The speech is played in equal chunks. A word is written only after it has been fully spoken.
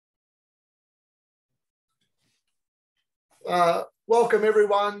Welcome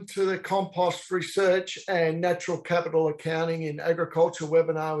everyone to the Compost Research and Natural Capital Accounting in Agriculture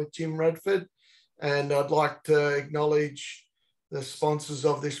webinar with Jim Radford. And I'd like to acknowledge the sponsors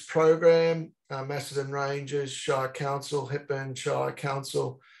of this program, Macedon Rangers, Shire Council, Hepburn Shire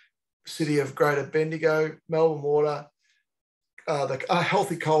Council, City of Greater Bendigo, Melbourne Water, the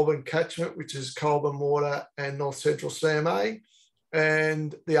Healthy Colburn Catchment, which is Colburn Water and North Central CMA,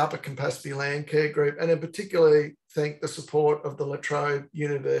 and the Upper Capacity Land Care Group, and in particularly thank the support of the Latrobe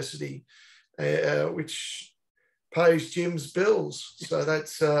University, which pays Jim's bills. So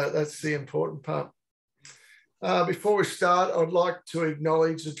that's the important part. Before we start, I'd like to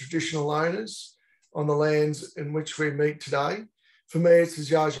acknowledge the traditional owners on the lands in which we meet today. For me, it's the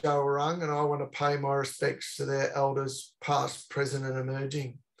Dja Dja Wurrung, and I want to pay my respects to their elders, past, present, and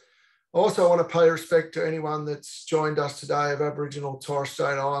emerging. I also want to pay respect to anyone that's joined us today of Aboriginal Torres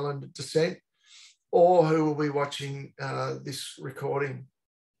Strait Islander descent, or who will be watching this recording.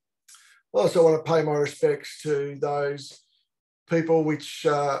 I also want to pay my respects to those people which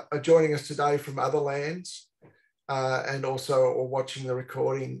are joining us today from other lands and also are watching the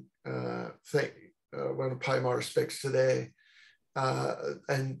recording. I want to pay my respects to their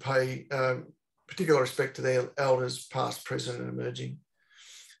and pay particular respect to their elders, past, present, and emerging.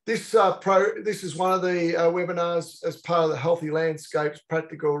 This is one of the webinars as part of the Healthy Landscapes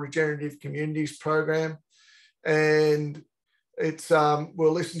Practical Regenerative Communities program, and it's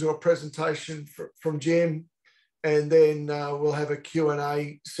we'll listen to a presentation from Jim, and then we'll have a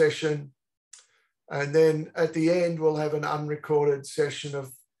Q&A session, and then at the end we'll have an unrecorded session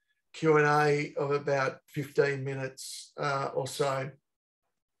of Q&A of about 15 minutes or so.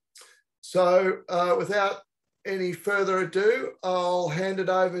 So without any further ado, I'll hand it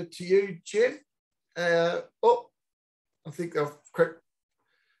over to you, Jim. I think I've correct.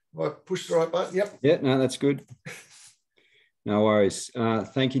 Have I pushed the right button? Yep. Yeah, no, that's good. No worries.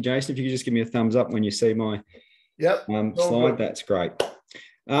 Thank you, Jason. If you could just give me a thumbs up when you see my slide, that's great.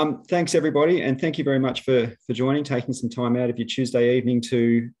 Thanks, everybody, and thank you very much for joining, taking some time out of your Tuesday evening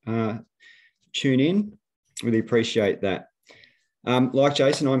to tune in. Really appreciate that. Like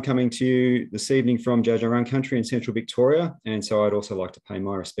Jason, I'm coming to you this evening from Dja Dja Wurrung country in central Victoria, and so I'd also like to pay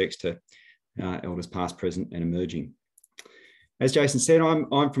my respects to elders past, present, and emerging. As Jason said,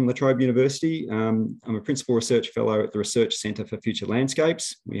 I'm from Latrobe University. I'm a principal research fellow at the Research Centre for Future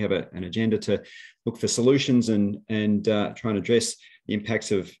Landscapes. We have an agenda to look for solutions and try and address the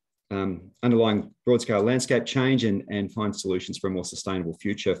impacts of underlying broad-scale landscape change and find solutions for a more sustainable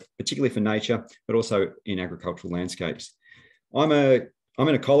future, particularly for nature, but also in agricultural landscapes. I'm an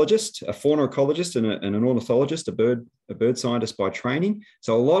ecologist, a fauna ecologist, and an ornithologist, a bird scientist by training.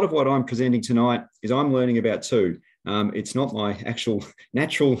 So a lot of what I'm presenting tonight is I'm learning about too. It's not my actual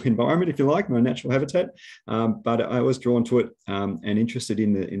natural environment, if you like, my natural habitat, but I was drawn to it and interested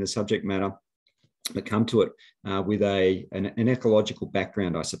in the subject matter, but come to it with an ecological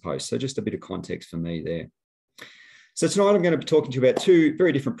background, I suppose. So just a bit of context for me there. So tonight I'm going to be talking to you about two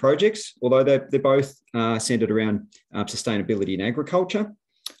very different projects, although they're both centred around sustainability in agriculture.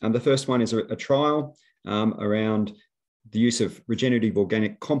 The first one is a trial around the use of regenerative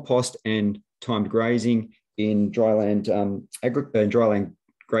organic compost and timed grazing in dryland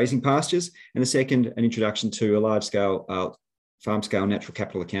grazing pastures, and the second, an introduction to a large-scale farm-scale natural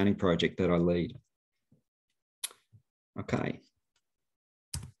capital accounting project that I lead. Okay.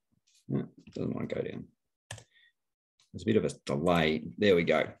 No, doesn't want to go down. There's a bit of a delay. There we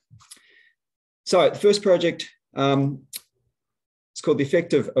go. So the first project, it's called The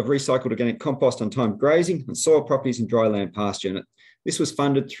Effect of Recycled Organic Compost on Timed Grazing and Soil Properties in Dryland Pasture. And this was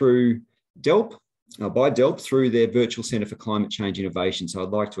funded through DELP, by DELP, through their Virtual Centre for Climate Change Innovation. So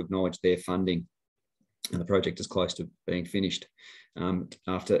I'd like to acknowledge their funding. And the project is close to being finished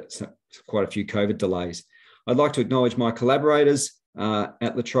after quite a few COVID delays. I'd like to acknowledge my collaborators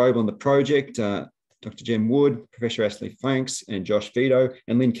at Latrobe on the project, Dr. Jem Wood, Professor Ashley Franks, and Josh Vito,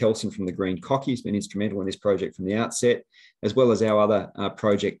 and Lynn Kelson from the Green Cocky has been instrumental in this project from the outset, as well as our other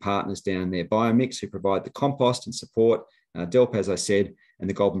project partners down there, Biomix, who provide the compost and support, DELP, as I said, and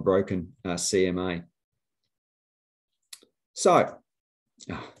the Golden Broken CMA. So,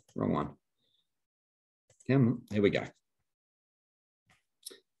 wrong one. There we go.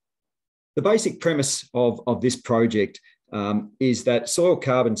 The basic premise of this project is that soil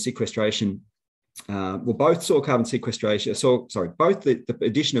carbon sequestration, both soil carbon sequestration, both the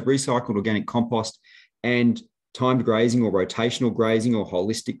addition of recycled organic compost and timed grazing or rotational grazing or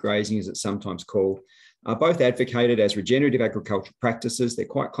holistic grazing, as it's sometimes called, are both advocated as regenerative agricultural practices. They're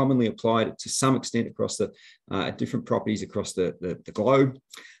quite commonly applied to some extent across the different properties across the globe,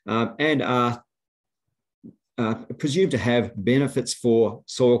 and are presumed to have benefits for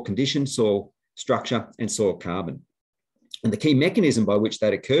soil condition, soil structure, and soil carbon. And the key mechanism by which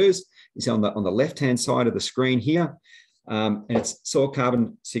that occurs is on the left-hand side of the screen here. And it's soil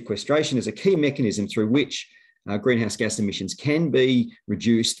carbon sequestration is a key mechanism through which greenhouse gas emissions can be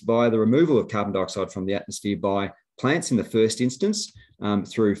reduced by the removal of carbon dioxide from the atmosphere by plants in the first instance,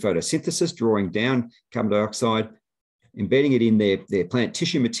 through photosynthesis, drawing down carbon dioxide, embedding it in their plant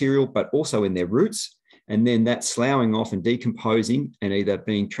tissue material, but also in their roots. And then that sloughing off and decomposing and either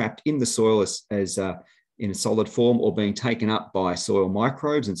being trapped in the soil as in a solid form or being taken up by soil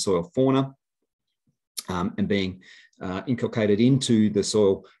microbes and soil fauna, and being inculcated into the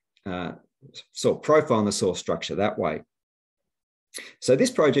soil profile and the soil structure that way. So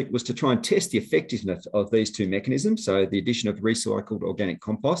this project was to try and test the effectiveness of these two mechanisms. So the addition of recycled organic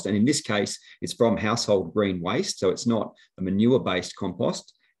compost, and in this case, it's from household green waste. So it's not a manure-based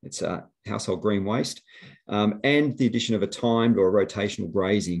compost, it's a household green waste, and the addition of a timed or rotational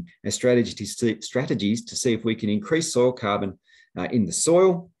grazing as strategies to see if we can increase soil carbon in the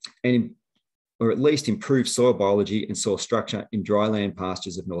soil or at least improve soil biology and soil structure in dryland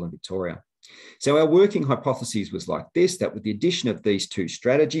pastures of northern Victoria. So our working hypothesis was like this, that with the addition of these two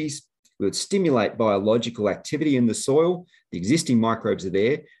strategies, we would stimulate biological activity in the soil. The existing microbes are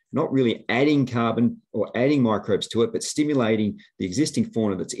there, not really adding carbon or adding microbes to it, but stimulating the existing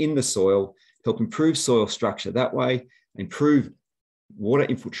fauna that's in the soil, help improve soil structure that way, improve water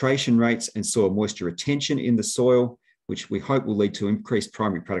infiltration rates and soil moisture retention in the soil, which we hope will lead to increased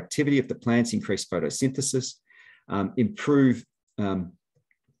primary productivity of the plants, increased photosynthesis, improve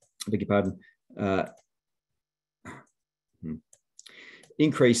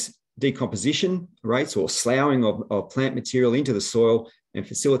increase decomposition rates or sloughing of plant material into the soil and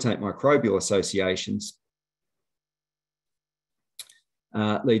facilitate microbial associations,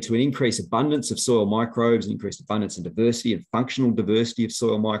 lead to an increased abundance of soil microbes, increased abundance and diversity and functional diversity of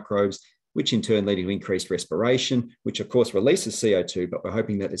soil microbes, which in turn lead to increased respiration, which of course releases CO2, but we're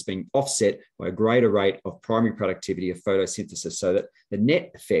hoping that it's being offset by a greater rate of primary productivity of photosynthesis, so that the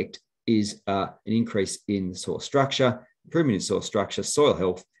net effect is an increase in soil structure, improvement in soil structure, soil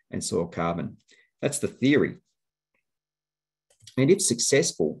health, and soil carbon. That's the theory. And if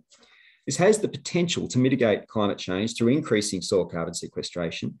successful, this has the potential to mitigate climate change through increasing soil carbon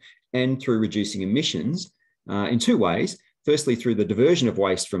sequestration and through reducing emissions in two ways. Firstly, through the diversion of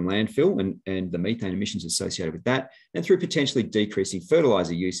waste from landfill and the methane emissions associated with that, and through potentially decreasing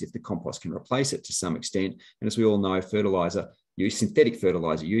fertiliser use if the compost can replace it to some extent. And as we all know, fertiliser use, synthetic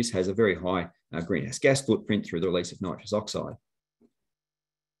fertiliser use, has a very high greenhouse gas footprint through the release of nitrous oxide.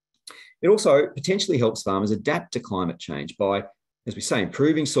 It also potentially helps farmers adapt to climate change by, as we say,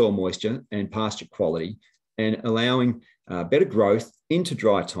 improving soil moisture and pasture quality and allowing better growth into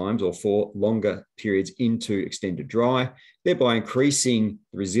dry times or for longer periods into extended dry, thereby increasing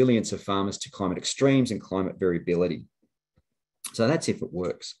the resilience of farmers to climate extremes and climate variability. So that's if it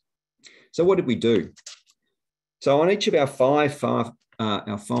works. So what did we do? So on each of our five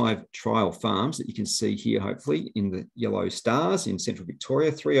trial farms that you can see here, hopefully in the yellow stars in central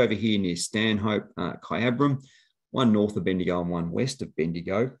Victoria, 3 over here near Stanhope, Kyabram, 1 north of Bendigo and 1 west of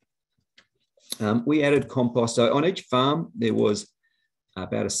Bendigo. We added compost. So on each farm, there was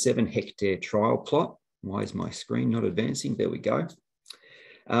about a 7-hectare trial plot. Why is my screen not advancing? There we go.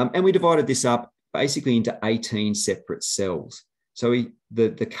 And we divided this up basically into 18 separate cells. So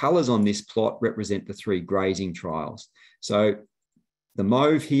the colours on this plot represent the 3 grazing trials. So the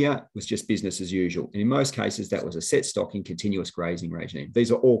mauve here was just business as usual. And in most cases, that was a set stocking continuous grazing regime.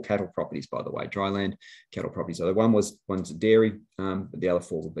 These are all cattle properties, by the way, dryland cattle properties. So one's dairy, but the other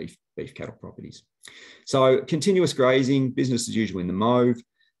 4 were beef cattle properties. So continuous grazing, business as usual in the mauve.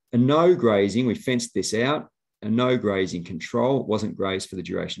 A no grazing, we fenced this out. A no grazing control, wasn't grazed for the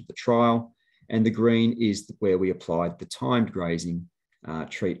duration of the trial. And the green is where we applied the timed grazing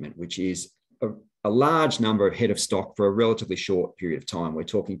treatment, which is a large number of head of stock for a relatively short period of time. We're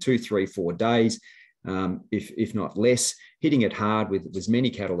talking 2, 3, 4 days, if not less, hitting it hard with as many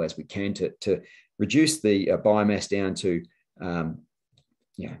cattle as we can to reduce the biomass down to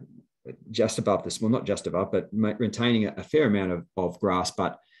just above this, well, not just above, but retaining a fair amount of grass,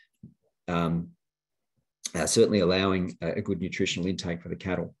 but certainly allowing a good nutritional intake for the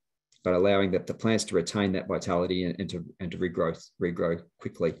cattle, but allowing the plants to retain that vitality and to regrow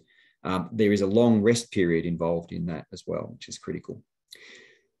quickly. There is a long rest period involved in that as well, which is critical.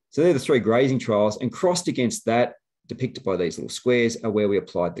 So they're the 3 grazing trials, and crossed against that, depicted by these little squares, are where we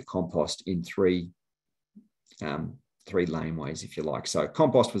applied the compost in 3 laneways, if you like. So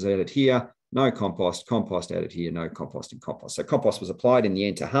compost was added here, no compost, compost added here, no compost and compost. So compost was applied in the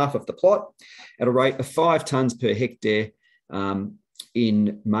end to half of the plot at a rate of 5 tonnes per hectare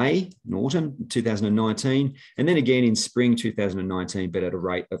in May and autumn 2019, and then again in spring 2019, but at a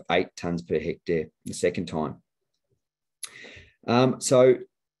rate of 8 tonnes per hectare the second time. So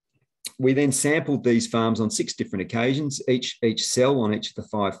we then sampled these farms on 6 different occasions, each cell on each of the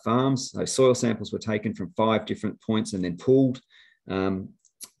 5 farms. So soil samples were taken from 5 different points and then pooled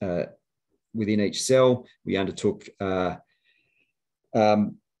within each cell. We undertook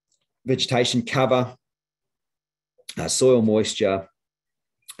vegetation cover, soil moisture,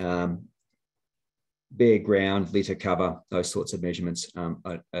 bare ground, litter cover, those sorts of measurements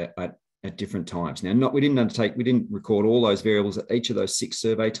at different times. Now, we didn't record all those variables at each of those 6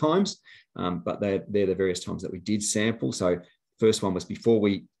 survey times, but they're the various times that we did sample. So first one was before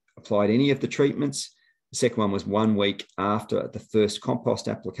we applied any of the treatments. The second one was 1 week after the first compost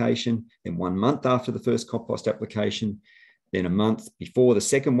application, then 1 month after the first compost application, then a month before the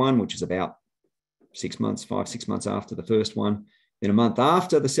second one, which is about 6 months, 5-6 months after the first one, then a month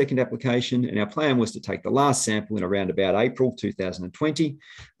after the second application. And our plan was to take the last sample in around about April 2020.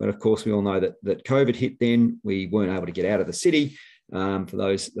 But of course, we all know that COVID hit then. We weren't able to get out of the city for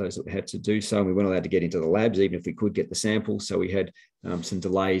those that had to do so. And we weren't allowed to get into the labs, even if we could get the samples. So we had some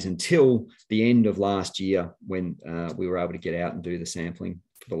delays until the end of last year when we were able to get out and do the sampling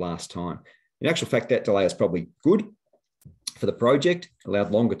for the last time. In actual fact, that delay is probably good for the project, allowed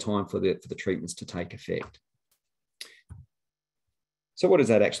longer time for the treatments to take effect. So what does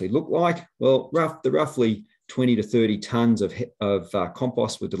that actually look like? Well, the roughly 20 to 30 tonnes of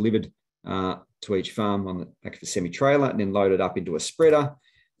compost were delivered to each farm on the back of a semi-trailer and then loaded up into a spreader.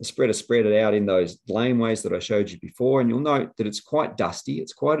 The spreader spread it out in those laneways that I showed you before, and you'll note that it's quite dusty.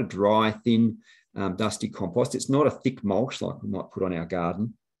 It's quite a dry, thin, dusty compost. It's not a thick mulch like we might put on our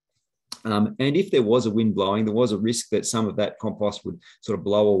garden. And if there was a wind blowing, there was a risk that some of that compost would sort of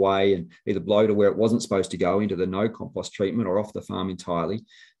blow away and either blow to where it wasn't supposed to go, into the no compost treatment, or off the farm entirely.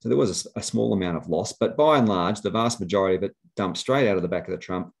 So there was a small amount of loss, but by and large, the vast majority of it dumped straight out of the back of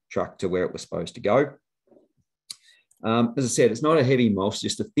the truck to where it was supposed to go. As I said, it's not a heavy mulch,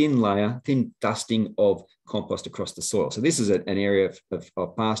 just a thin layer, thin dusting of compost across the soil. So this is an area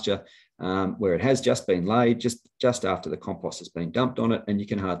of pasture where it has just been laid, just after the compost has been dumped on it, and you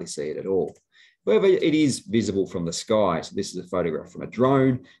can hardly see it at all. However, it is visible from the sky. So this is a photograph from a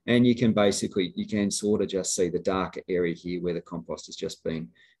drone, and you can sort of just see the darker area here where the compost has just been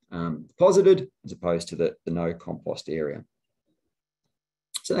deposited, as opposed to the no compost area.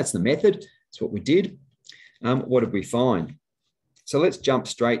 So that's the method. That's what we did. What did we find? So let's jump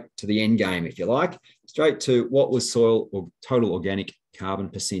straight to the end game, if you like, straight to what was soil or total organic carbon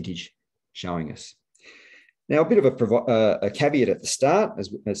percentage showing us. Now, a bit of a caveat at the start,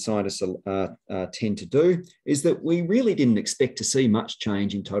 as scientists tend to do, is that we really didn't expect to see much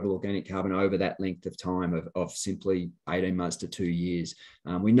change in total organic carbon over that length of time of simply 18 months to 2 years.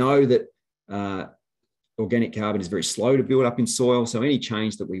 We know that organic carbon is very slow to build up in soil, so any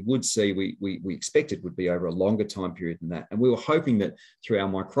change that we would see, we expected would be over a longer time period than that. And we were hoping that through our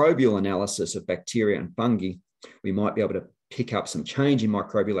microbial analysis of bacteria and fungi, we might be able to pick up some change in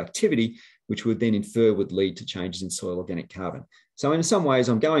microbial activity, which would then infer would lead to changes in soil organic carbon. So in some ways,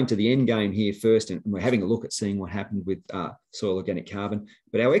 I'm going to the end game here first, and we're having a look at seeing what happened with soil organic carbon,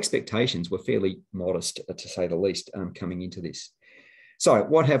 but our expectations were fairly modest, to say the least, coming into this. So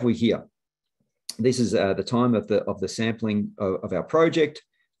what have we here? This is the time of the sampling of our project.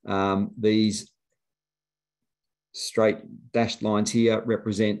 These straight dashed lines here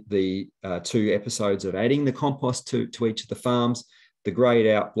represent the 2 episodes of adding the compost to each of the farms. The grayed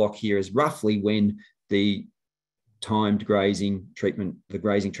out block here is roughly when the timed grazing treatment, the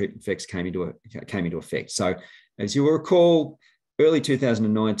grazing treatment effects came into effect. So as you will recall, early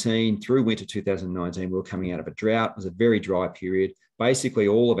 2019 through winter 2019, we were coming out of a drought. It was a very dry period. Basically,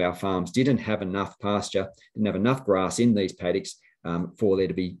 all of our farms didn't have enough pasture, didn't have enough grass in these paddocks for there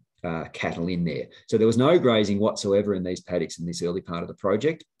to be cattle in there. So there was no grazing whatsoever in these paddocks in this early part of the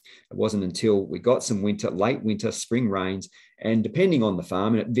project. It wasn't until we got some late winter, spring rains, and depending on the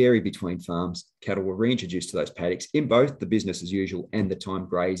farm, and it varied between farms, cattle were reintroduced to those paddocks in both the business as usual and the time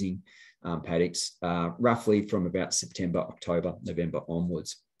grazing paddocks, roughly from about September, October, November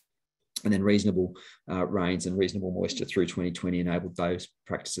onwards. And then reasonable rains and reasonable moisture through 2020 enabled those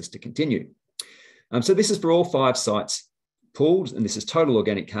practices to continue. So this is for all 5 sites pooled, and this is total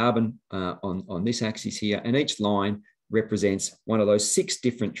organic carbon on this axis here, and each line represents one of those 6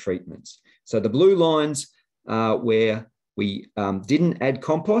 different treatments. So the blue lines are where we didn't add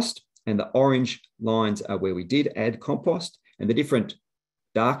compost, and the orange lines are where we did add compost, and the different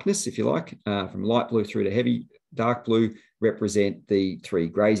darkness, if you like, from light blue through to heavy dark blue, represent the 3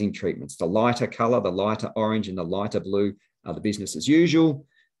 grazing treatments. The lighter colour, the lighter orange and the lighter blue are the business as usual.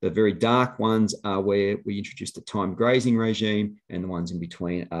 The very dark ones are where we introduced the timed grazing regime, and the ones in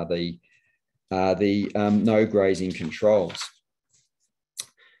between are the no grazing controls.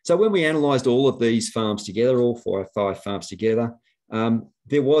 So when we analysed all of these farms together, all 4 or 5 farms together,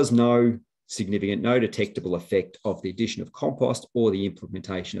 there was no significant, no detectable effect of the addition of compost or the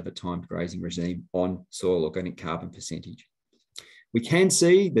implementation of a timed grazing regime on soil organic carbon percentage. We can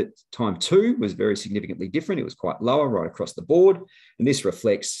see that time 2 was very significantly different. It was quite lower right across the board. And this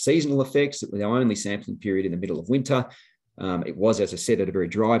reflects seasonal effects. It was our only sampling period in the middle of winter. It was, as I said, at a very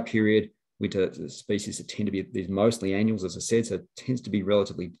dry period. Winter species that tend to be, these mostly annuals, as I said, so it tends to be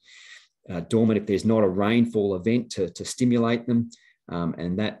relatively dormant if there's not a rainfall event to stimulate them.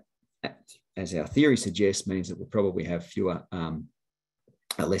 And that, as our theory suggests, means that we'll probably have fewer,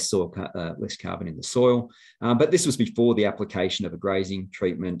 less carbon in the soil. But this was before the application of a grazing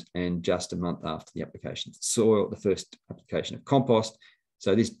treatment and just a month after the application of the soil, the first application of compost.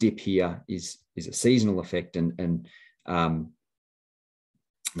 So this dip here is a seasonal effect and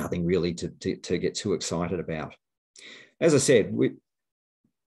nothing really to get too excited about. As I said,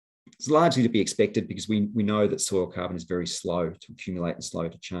 it's largely to be expected because we know that soil carbon is very slow to accumulate and slow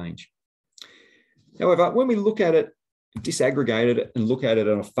to change. However, when we look at it, disaggregate it and look at it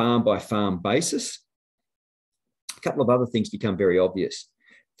on a farm-by-farm basis, a couple of other things become very obvious.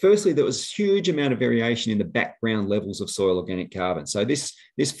 Firstly, there was a huge amount of variation in the background levels of soil organic carbon. So this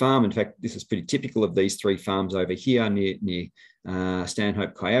farm, in fact, this is pretty typical of these 3 farms over here near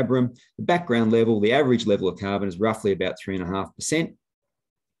Stanhope Kyabram. The background level, the average level of carbon is roughly about 3.5%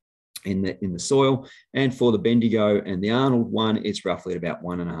 in the soil. And for the Bendigo and the Arnold one, it's roughly at about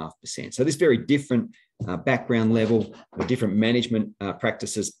 1.5%. So this very different background level, the different management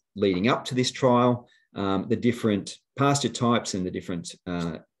practices leading up to this trial, the different pasture types and the different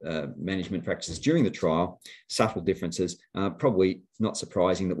management practices during the trial, subtle differences, probably not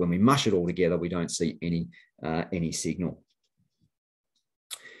surprising that when we mush it all together, we don't see any signal.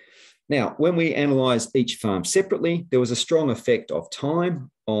 Now, when we analysed each farm separately, there was a strong effect of time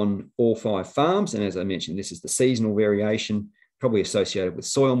on all 5 farms. And as I mentioned, this is the seasonal variation, probably associated with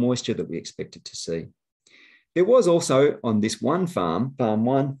soil moisture that we expected to see. There was also on this one farm, farm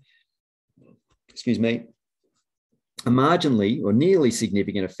 1, a marginally or nearly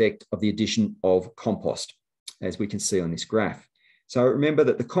significant effect of the addition of compost, as we can see on this graph. So remember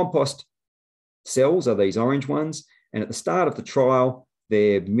that the compost cells are these orange ones, and at the start of the trial,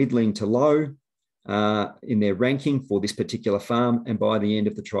 they're middling to low in their ranking for this particular farm, and by the end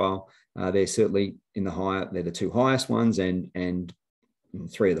of the trial, they're certainly in the higher. They're the 2 highest ones, and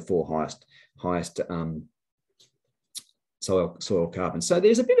 3 of the 4 highest soil carbon. So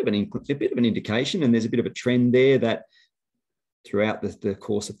there's a bit of an indication, and there's a bit of a trend there that throughout the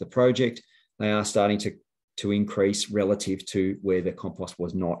course of the project, they are starting to increase relative to where the compost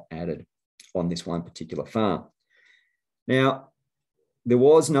was not added on this one particular farm. Now, there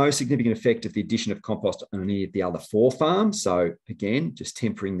was no significant effect of the addition of compost on any of the other 4 farms. So again, just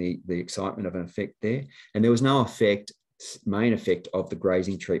tempering the excitement of an effect there. And there was no main effect of the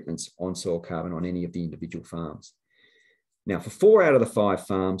grazing treatments on soil carbon on any of the individual farms. Now, for 4 out of the 5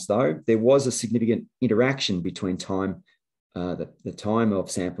 farms, though, there was a significant interaction between the time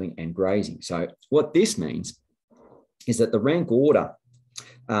of sampling and grazing. So what this means is that the rank order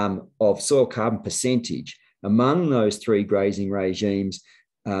of soil carbon percentage among those 3 grazing regimes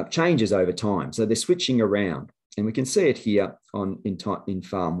changes over time. So they're switching around. And we can see it here in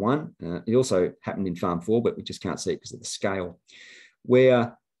farm 1. It also happened in farm 4, but we just can't see it because of the scale,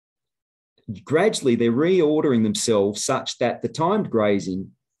 where gradually they're reordering themselves such that the timed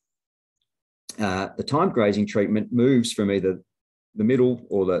grazing treatment moves from either the middle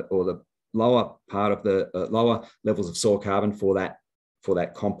or the lower part of the lower levels of soil carbon for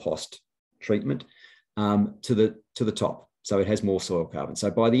that compost treatment to the top. So it has more soil carbon.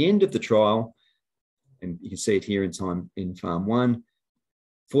 So by the end of the trial, and you can see it here in farm 1,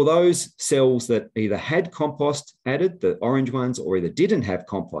 for those cells that either had compost added, the orange ones, or either didn't have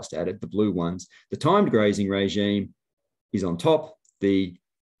compost added, the blue ones, the timed grazing regime is on top, the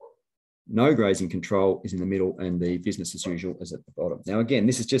no grazing control is in the middle, and the business as usual is at the bottom. Now, again,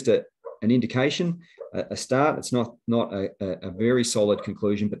 this is just an indication, a start. It's not a very solid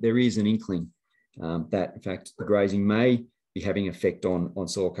conclusion, but there is an inkling that, in fact, the grazing may be having an effect on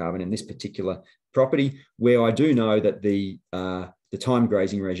soil carbon in this particular property, where I do know that the time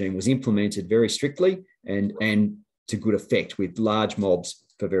grazing regime was implemented very strictly and to good effect with large mobs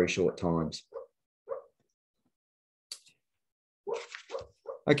for very short times.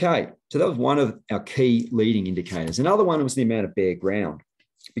 Okay, so that was one of our key leading indicators. Another one was the amount of bare ground,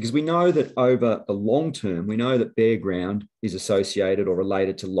 because we know that over the long term, we know that bare ground is associated or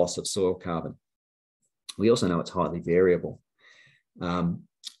related to loss of soil carbon. We also know it's highly variable.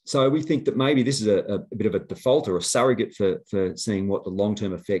 So we think that maybe this is a bit of a default or a surrogate for seeing what the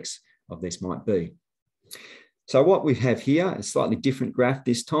long-term effects of this might be. So what we have here is a slightly different graph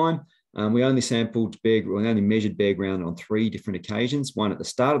this time. We only measured bare ground on 3 different occasions, one at the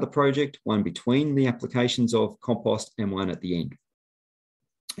start of the project, one between the applications of compost, and one at the end.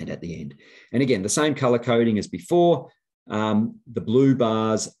 And again, the same color coding as before. The blue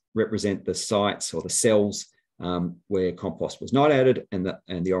bars represent the sites or the cells where compost was not added, and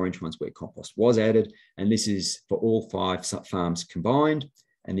the orange ones where compost was added. And this is for all 5 farms combined,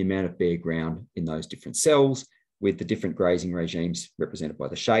 and the amount of bare ground in those different cells, with the different grazing regimes represented by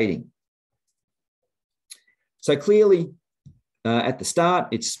the shading. So clearly, at the start,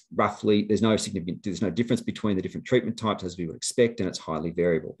 it's roughly, there's no difference between the different treatment types as we would expect, and it's highly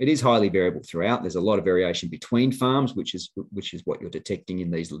variable. It is highly variable throughout. There's a lot of variation between farms, which is what you're detecting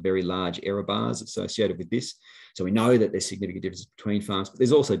in these very large error bars associated with this. So we know that there's significant differences between farms, but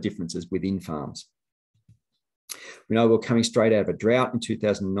there's also differences within farms. We know we're coming straight out of a drought in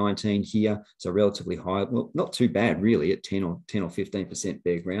 2019 here, so relatively high, well, not too bad really, at 10 or 15%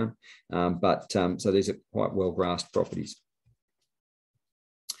 bare ground, so these are quite well grassed properties.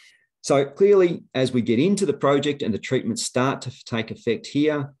 So clearly, as we get into the project and the treatments start to take effect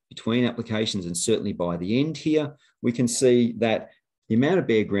here between applications, and certainly by the end here, we can see that the amount of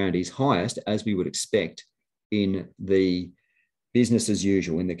bare ground is highest, as we would expect, in the business as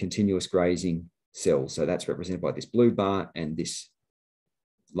usual, in the continuous grazing cells. So that's represented by this blue bar and this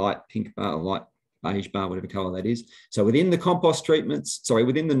light pink bar, or light beige bar, whatever color that is. So within the compost treatments,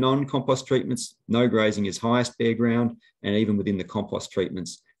 within the non-compost treatments, no grazing is highest bare ground, and even within the compost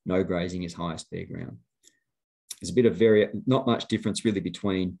treatments, no grazing is highest bare ground. There's a bit of not much difference really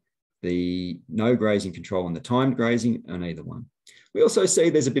between the no grazing control and the timed grazing on either one. We also see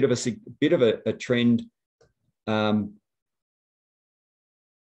there's a bit of a trend.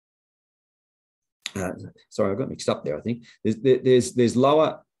 Sorry, I got mixed up there. I think there's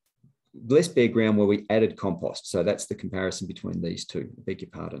less bare ground where we added compost. So that's the comparison between these two. I beg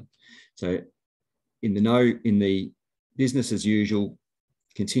your pardon. So in the business as usual,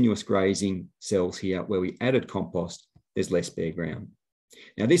 continuous grazing cells here where we added compost, there's less bare ground.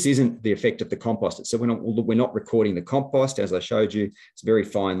 Now, this isn't the effect of the compost. So we're not recording the compost. As I showed you, it's a very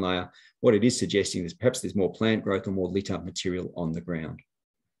fine layer. What it is suggesting is perhaps there's more plant growth or more lit up material on the ground.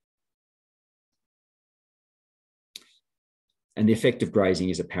 And the effect of grazing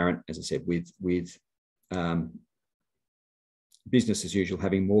is apparent, as I said, with business as usual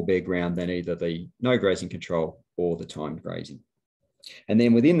having more bare ground than either the no grazing control or the timed grazing. And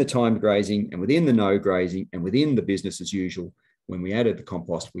then within the timed grazing and within the no grazing and within the business as usual, when we added the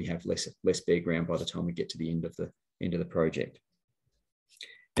compost, we have less bare ground by the time we get to the end of the project.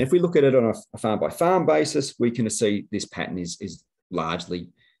 And if we look at it on a farm by farm basis, we can see this pattern is largely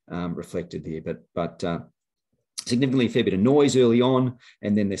reflected here, but significantly a fair bit of noise early on,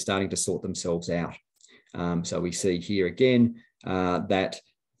 and then they're starting to sort themselves out. So we see here again that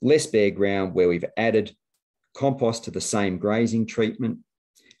less bare ground where we've added compost to the same grazing treatment,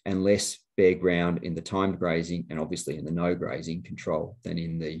 and less bare ground in the timed grazing and obviously in the no grazing control than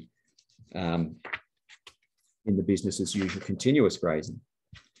in the business as usual continuous grazing.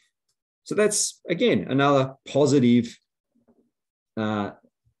 So that's again another positive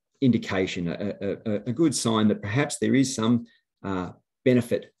indication, a good sign that perhaps there is some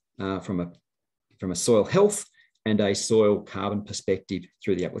benefit from a soil health and a soil carbon perspective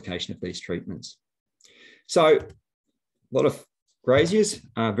through the application of these treatments. So a lot of graziers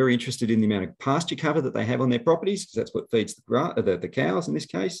are very interested in the amount of pasture cover that they have on their properties, because that's what feeds the cows in this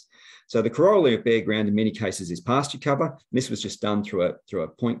case. So the corollary of bare ground in many cases is pasture cover. And this was just done through a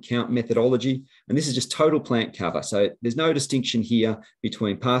point count methodology. And this is just total plant cover. So there's no distinction here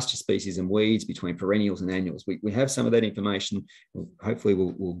between pasture species and weeds, between perennials and annuals. We have some of that information. Hopefully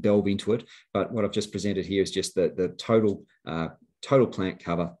we'll delve into it. But what I've just presented here is just the total plant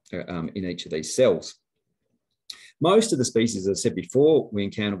cover in each of these cells. Most of the species, as I said before, we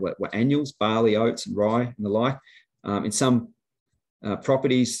encountered were annuals, barley, oats, and rye, and the like. In some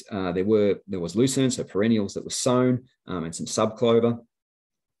properties, there was lucerne, so perennials that were sown, and some subclover.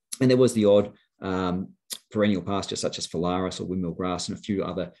 And there was the odd perennial pasture, such as phalaris or windmill grass, and a few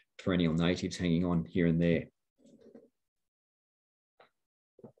other perennial natives hanging on here and there.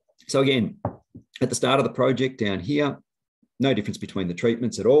 So again, at the start of the project down here, no difference between the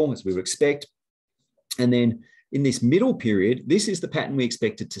treatments at all, as we would expect. And then in this middle period, this is the pattern we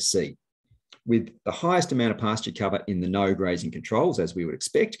expected to see, with the highest amount of pasture cover in the no grazing controls, as we would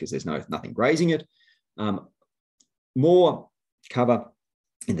expect, because there's nothing grazing it. More cover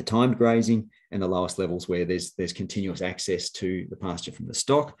in the timed grazing, and the lowest levels where there's continuous access to the pasture from the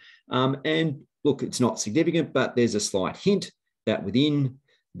stock. And look, it's not significant, but there's a slight hint that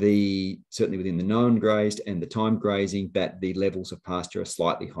certainly within the non-grazed and the timed grazing, that the levels of pasture are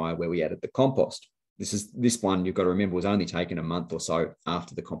slightly higher where we added the compost. This one, you've got to remember, was only taken a month or so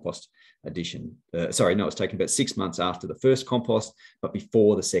after the compost addition. It was taken about 6 months after the first compost, but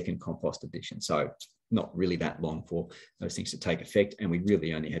before the second compost addition. So not really that long for those things to take effect. And we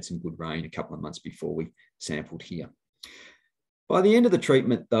really only had some good rain a couple of months before we sampled here. By the end of the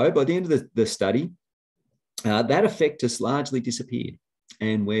treatment, though, by the end of the study, that effect has largely disappeared.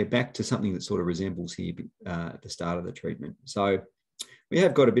 And we're back to something that sort of resembles here at the start of the treatment. So we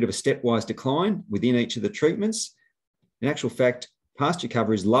have got a bit of a stepwise decline within each of the treatments. In actual fact, pasture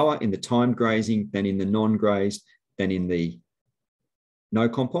cover is lower in the timed grazing than in the non-grazed, than in the no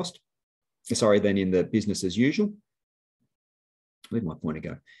compost, than in the business as usual. Where'd my pointer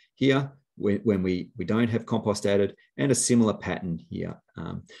go? Here, when we don't have compost added, and a similar pattern here.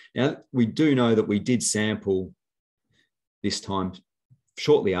 Now, we do know that we did sample this time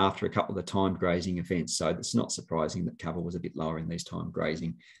shortly after a couple of the timed grazing events. So it's not surprising that cover was a bit lower in these timed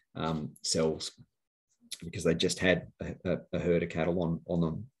grazing cells, because they just had a herd of cattle on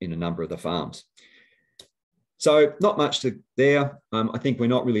them in a number of the farms. So not much there. I think we're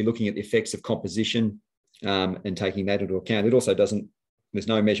not really looking at the effects of composition and taking that into account. It also there's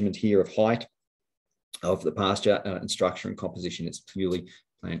no measurement here of height of the pasture and structure and composition. It's purely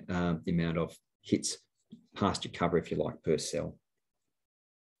the amount of hits, pasture cover, if you like, per cell.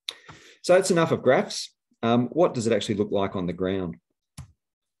 So that's enough of graphs. What does it actually look like on the ground?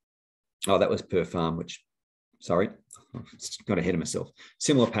 Oh, that was per farm, sorry, I got ahead of myself.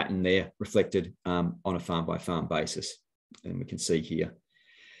 Similar pattern there reflected on a farm by farm basis. And we can see here,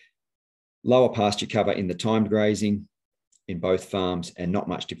 lower pasture cover in the timed grazing in both farms, and not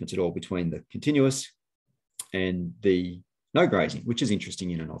much difference at all between the continuous and the no grazing, which is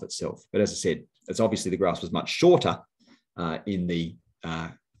interesting in and of itself. But as I said, it's obviously the grass was much shorter in the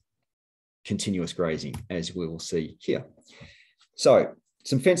continuous grazing, as we will see here. So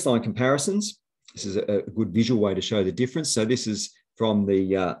some fence line comparisons. This is a good visual way to show the difference. So this is from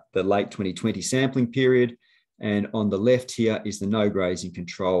the late 2020 sampling period. And on the left here is the no grazing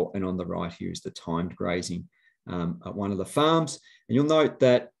control. And on the right here is the timed grazing at one of the farms. And you'll note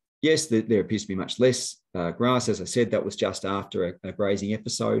that, yes, there appears to be much less grass. As I said, that was just after a grazing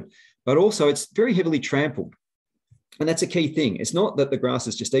episode, but also it's very heavily trampled. And that's a key thing. It's not that the grass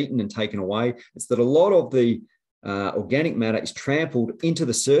is just eaten and taken away. It's that a lot of the organic matter is trampled into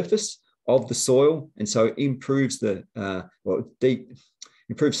the surface of the soil, and so it improves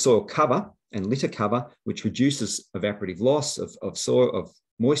improves soil cover and litter cover, which reduces evaporative loss of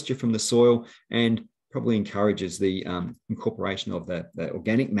moisture from the soil, and probably encourages the incorporation of the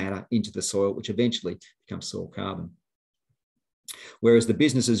organic matter into the soil, which eventually becomes soil carbon. Whereas the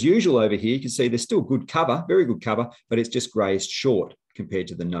business as usual over here, you can see there's still good cover, very good cover, but it's just grazed short compared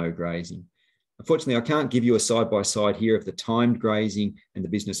to the no grazing. Unfortunately, I can't give you a side-by-side here of the timed grazing and the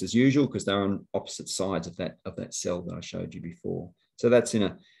business as usual, because they're on opposite sides of that cell that I showed you before. So that's in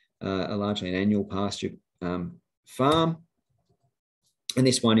a largely an annual pasture farm. And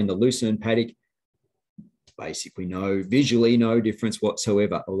this one in the lucerne paddock, basically visually no difference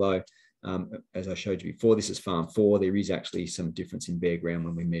whatsoever. Although, as I showed you before, this is farm 4. There is actually some difference in bare ground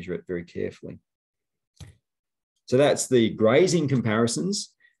when we measure it very carefully. So that's the grazing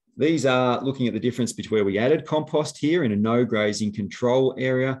comparisons. These are looking at the difference between where we added compost here in a no grazing control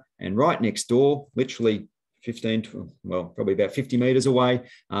area, and right next door, literally probably about 50 metres away,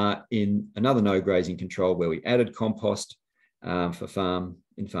 in another no grazing control where we added compost for farm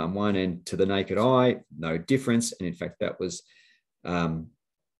 1, and to the naked eye, no difference. And in fact, that was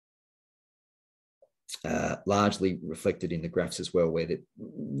largely reflected in the graphs as well, where there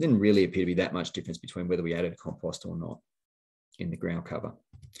didn't really appear to be that much difference between whether we added compost or not in the ground cover.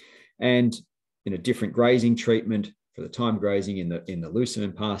 And in a different grazing treatment for the time grazing in the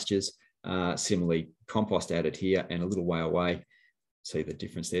lucerne pastures, similarly compost added here and a little way away. See the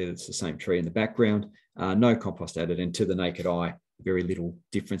difference there, it's the same tree in the background, no compost added, and to the naked eye, very little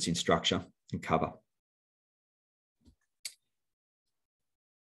difference in structure and cover.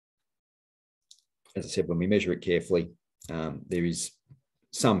 As I said, when we measure it carefully, there is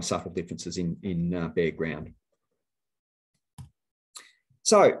some subtle differences in bare ground.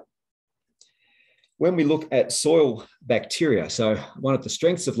 So when we look at soil bacteria, so one of the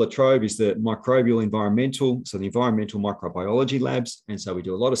strengths of Latrobe is the microbial environmental, so the environmental microbiology labs. And so we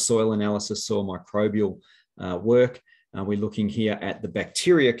do a lot of soil analysis, soil microbial work. We're looking here at the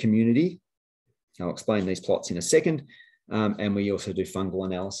bacteria community. I'll explain these plots in a second. And we also do fungal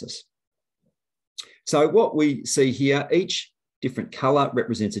analysis. So what we see here, each different color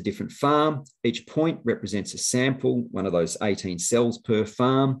represents a different farm. Each point represents a sample, one of those 18 cells per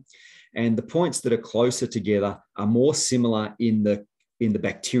farm. And the points that are closer together are more similar in the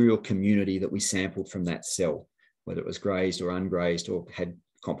bacterial community that we sampled from that cell, whether it was grazed or ungrazed or had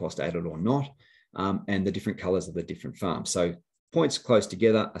compost added or not, and the different colors of the different farms. So points close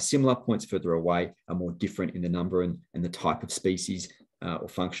together are similar, points further away are more different in the number and the type of species or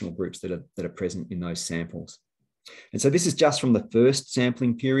functional groups that are present in those samples. And so this is just from the first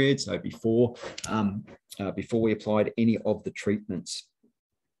sampling period, so before we applied any of the treatments.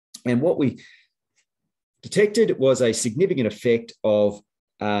 And what we detected was a significant effect of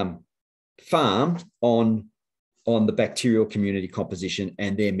farm on the bacterial community composition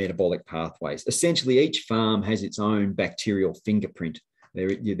and their metabolic pathways. Essentially, each farm has its own bacterial fingerprint.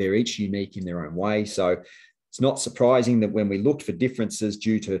 They're each unique in their own way. So it's not surprising that when we looked for differences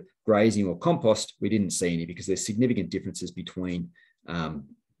due to grazing or compost, we didn't see any, because there's significant differences between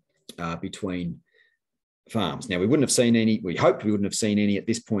farms. Now, we wouldn't have seen any, we hoped we wouldn't have seen any at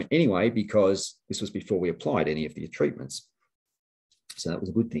this point anyway, because this was before we applied any of the treatments. So that was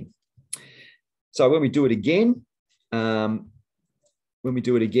a good thing. So when we do it again, at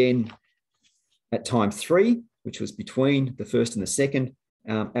time 3, which was between the first and the second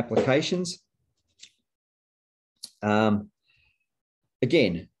applications, again,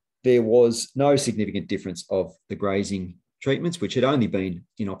 there was no significant difference of the grazing treatments, which had only been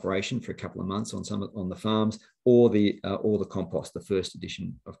in operation for a couple of months on the farms, or the compost, the first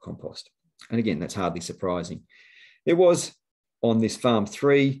edition of compost. And again, that's hardly surprising. There was on this farm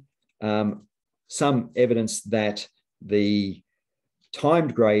 3 some evidence that the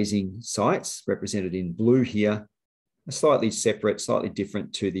timed grazing sites, represented in blue here, are slightly separate, slightly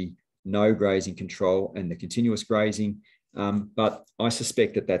different to the no grazing control and the continuous grazing. But I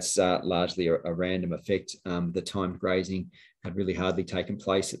suspect that that's largely a random effect. The timed grazing had really hardly taken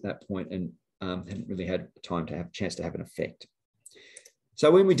place at that point and hadn't really had time to have a chance to have an effect. So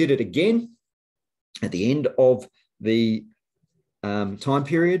when we did it again, at the end of the time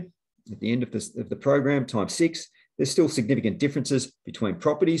period, at the end of the program, time 6, there's still significant differences between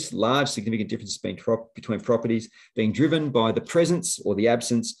properties, large significant differences between properties being driven by the presence or the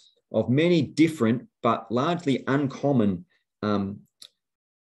absence of many different but largely uncommon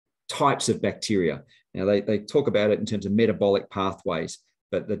types of bacteria. Now, they talk about it in terms of metabolic pathways,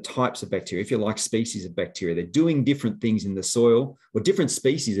 but the types of bacteria, if you like, species of bacteria, they're doing different things in the soil, or different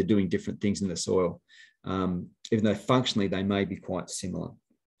species are doing different things in the soil, even though functionally they may be quite similar.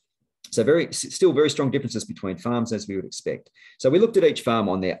 So still very strong differences between farms, as we would expect. So we looked at each farm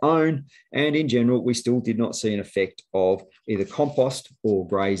on their own, and in general, we still did not see an effect of either compost or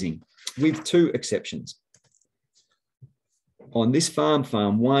grazing, with 2 exceptions. On this farm,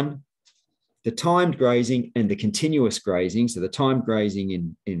 farm 1, the timed grazing and the continuous grazing, so the timed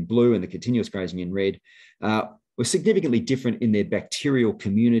grazing in blue and the continuous grazing in red, were significantly different in their bacterial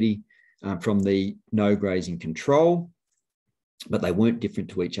community from the no grazing control. But they weren't different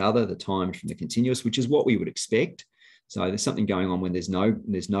to each other, the timed from the continuous, which is what we would expect. So there's something going on when there's no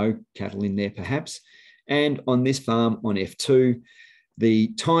cattle in there, perhaps. And on this farm, on F2, the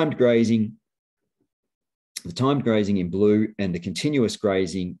timed grazing in blue and the continuous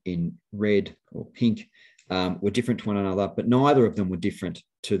grazing in red or pink were different to one another, but neither of them were different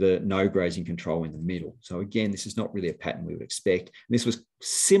to the no grazing control in the middle. So again, this is not really a pattern we would expect. And this was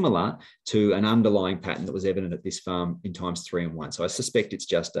similar to an underlying pattern that was evident at this farm in times 3 and 1. So I suspect it's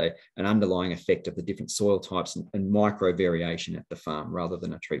just an underlying effect of the different soil types and micro variation at the farm rather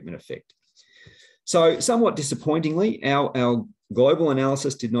than a treatment effect. So somewhat disappointingly, our global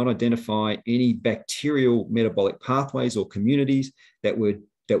analysis did not identify any bacterial metabolic pathways or communities that were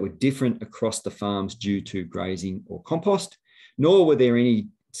different across the farms due to grazing or compost, nor were there any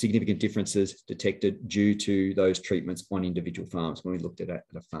significant differences detected due to those treatments on individual farms when we looked at it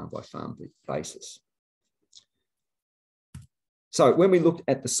at a farm-by-farm basis. So when we looked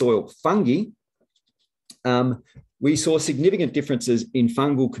at the soil fungi, we saw significant differences in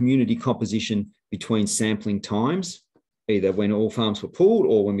fungal community composition between sampling times, either when all farms were pooled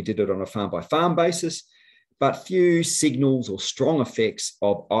or when we did it on a farm-by-farm basis, but few signals or strong effects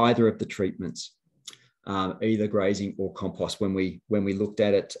of either of the treatments, either grazing or compost, when we looked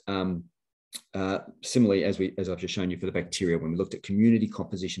at it similarly as I've just shown you for the bacteria, when we looked at community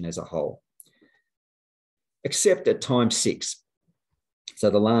composition as a whole. except at time 6. So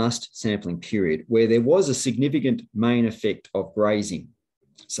the last sampling period, where there was a significant main effect of grazing.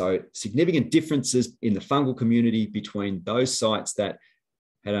 So significant differences in the fungal community between those sites that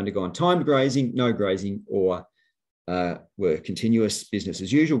had undergone timed grazing, no grazing, or were continuous business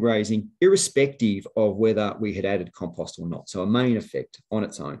as usual grazing, irrespective of whether we had added compost or not. So a main effect on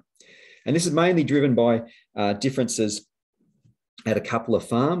its own. And this is mainly driven by differences at a couple of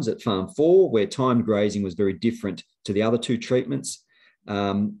farms. At farm 4, where timed grazing was very different to the other 2 treatments.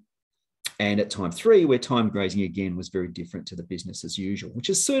 And at time 3, where timed grazing again was very different to the business as usual, which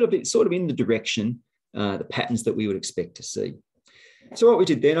is sort of in the direction, the patterns that we would expect to see. So what we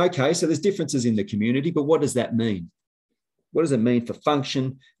did then, okay, so there's differences in the community, but what does that mean? What does it mean for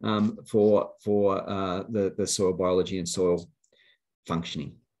function, for the soil biology and soil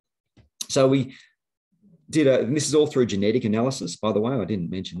functioning? So we did and this is all through genetic analysis, by the way. I didn't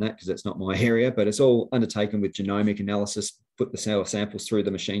mention that because that's not my area, but it's all undertaken with genomic analysis. Put the soil samples through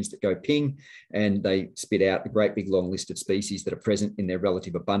the machines that go ping, and they spit out a great big long list of species that are present in their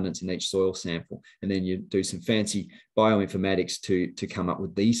relative abundance in each soil sample. And then you do some fancy bioinformatics to come up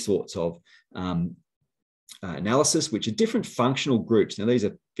with these sorts of analysis, which are different functional groups. Now, these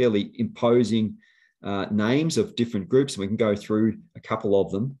are fairly imposing names of different groups. We can go through a couple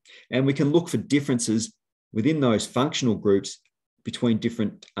of them, and we can look for differences within those functional groups between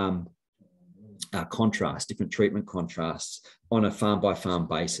different contrasts, different treatment contrasts on a farm-by-farm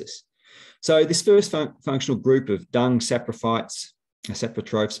basis. So this first functional group of dung saprophytes,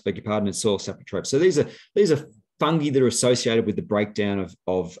 saprotrophs, beg your pardon, and soil saprotrophs. So these are fungi that are associated with the breakdown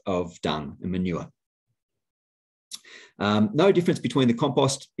of dung and manure. No difference between the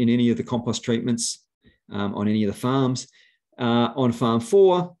compost in any of the compost treatments on any of the farms. On farm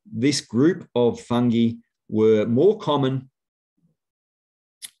 4, this group of fungi were more common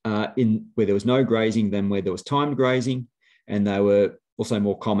in where there was no grazing than where there was timed grazing, and they were also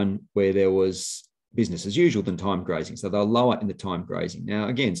more common where there was business as usual than timed grazing. So they're lower in the timed grazing. Now,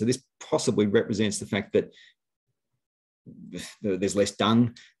 again, so this possibly represents the fact that there's less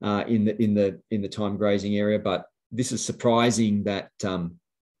dung in the timed grazing area, but this is surprising that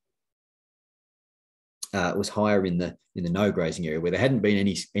it was higher in the no grazing area where there hadn't been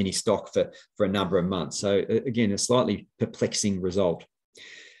any stock for a number of months. So again, a slightly perplexing result.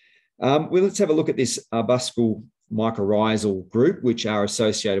 Well, let's have a look at this arbuscle mycorrhizal group, which are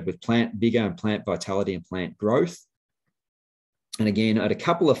associated with plant vigor and plant vitality and plant growth. And again, at a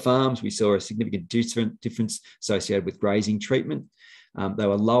couple of farms, we saw a significant difference associated with grazing treatment. They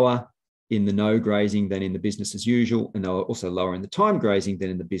were lower in the no grazing than in the business as usual, and they were also lower in the time grazing than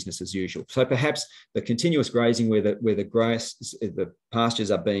in the business as usual. So perhaps the continuous grazing where the grass, the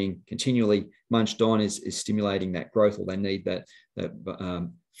pastures are being continually munched on is stimulating that growth, or they need that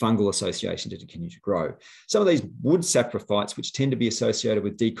fungal association to continue to grow. Some of these wood saprophytes, which tend to be associated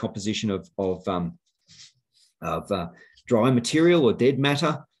with decomposition of dry material or dead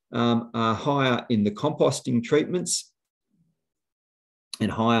matter, are higher in the composting treatments and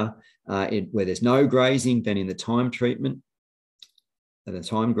higher where there's no grazing than in the time treatment, and the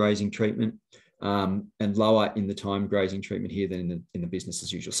time grazing treatment, and lower in the time grazing treatment here than in the business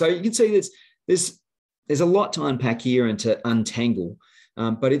as usual. So you can see there's a lot to unpack here and to untangle,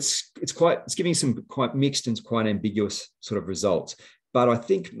 but it's giving some quite mixed and quite ambiguous sort of results. But I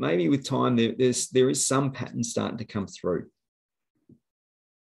think maybe with time there is some pattern starting to come through.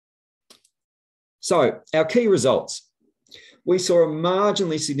 So our key results. We saw a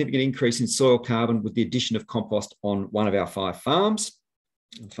marginally significant increase in soil carbon with the addition of compost on one of our 5 farms,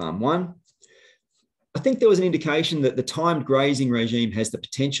 farm 1. I think there was an indication that the timed grazing regime has the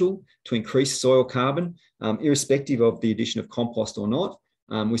potential to increase soil carbon, irrespective of the addition of compost or not.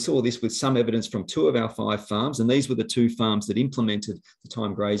 We saw this with some evidence from 2 of our 5 farms, and these were the 2 farms that implemented the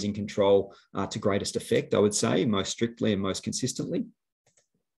timed grazing control to greatest effect, I would say, most strictly and most consistently.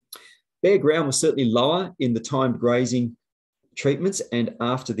 Bare ground was certainly lower in the timed grazing treatments and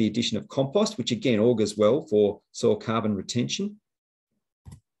after the addition of compost, which again augurs well for soil carbon retention.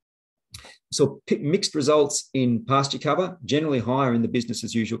 So mixed results in pasture cover, generally higher in the business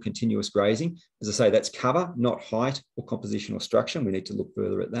as usual continuous grazing. As I say, that's cover, not height or composition or structure. We need to look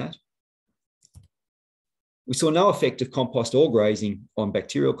further at that. We saw no effect of compost or grazing on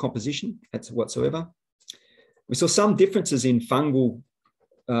bacterial composition whatsoever. We saw some differences in fungal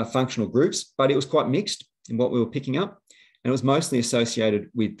functional groups, but it was quite mixed in what we were picking up. And it was mostly associated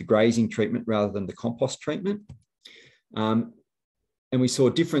with the grazing treatment rather than the compost treatment. And we saw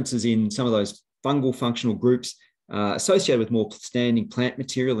differences in some of those fungal functional groups associated with more standing plant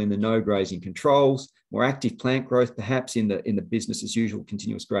material in the no grazing controls, more active plant growth perhaps in the business as usual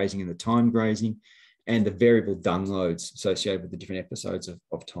continuous grazing and the time grazing, and the variable dung loads associated with the different episodes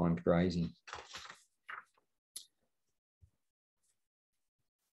of timed grazing.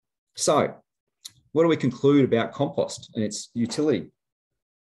 So, what do we conclude about compost and its utility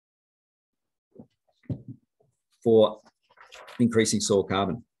for increasing soil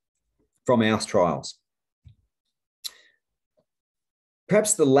carbon from our trials?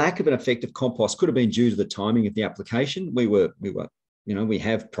 Perhaps the lack of an effective compost could have been due to the timing of the application. We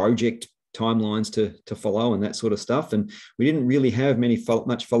have project timelines to follow and that sort of stuff, and we didn't really have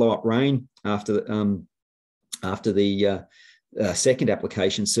much follow-up rain after the second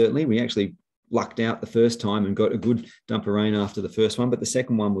application. Certainly, we actually lucked out the first time and got a good dump of rain after the first one, but the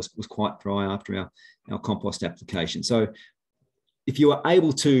second one was quite dry after our compost application. So if you are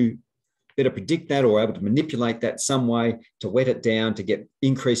able to better predict that or able to manipulate that some way to wet it down to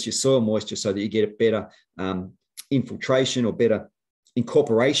increase your soil moisture so that you get a better infiltration or better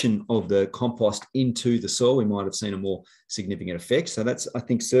incorporation of the compost into the soil, we might have seen a more significant effect. So that's, I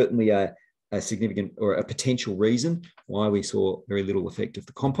think, certainly a significant or a potential reason why we saw very little effect of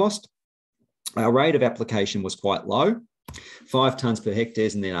the compost. Our rate of application was quite low, 5 tonnes per hectare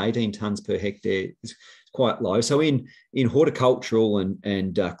and then 18 tonnes per hectare is quite low. So in horticultural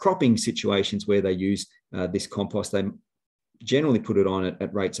and cropping situations where they use this compost, they generally put it on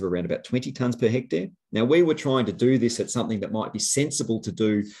at rates of around about 20 tonnes per hectare. Now, we were trying to do this at something that might be sensible to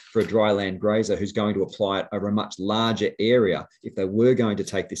do for a dryland grazer who's going to apply it over a much larger area if they were going to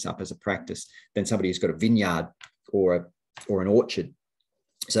take this up as a practice than somebody who's got a vineyard or an orchard.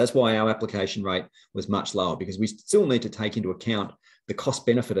 So that's why our application rate was much lower, because we still need to take into account the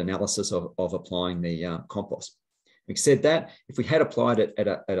cost-benefit analysis of applying the compost. Having said that, if we had applied it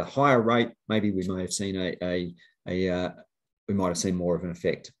at a higher rate, maybe we may have seen we might have seen more of an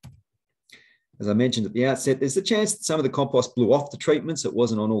effect. As I mentioned at the outset, there's a chance that some of the compost blew off the treatments. It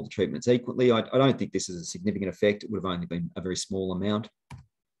wasn't on all the treatments equally. I don't think this is a significant effect. It would have only been a very small amount.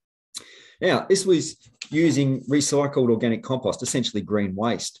 Now, this was using recycled organic compost, essentially green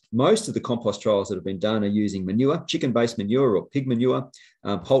waste. Most of the compost trials that have been done are using manure, chicken-based manure or pig manure,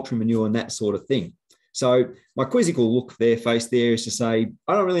 poultry manure, and that sort of thing. So my quizzical look face there is to say,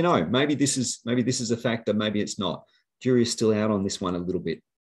 I don't really know. Maybe this is a factor, maybe it's not. Jury is still out on this one a little bit.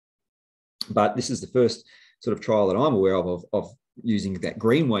 But this is the first sort of trial that I'm aware of using that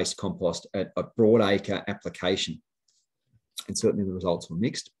green waste compost at a broad acre application. And certainly the results were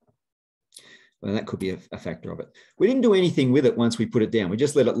mixed. And that could be a factor of it. We didn't do anything with it once we put it down. We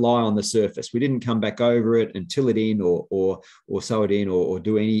just let it lie on the surface. We didn't come back over it and till it in or sow it in or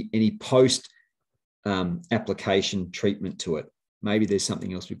do any post application treatment to it. Maybe there's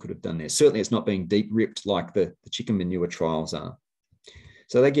something else we could have done there. Certainly it's not being deep ripped like the chicken manure trials are.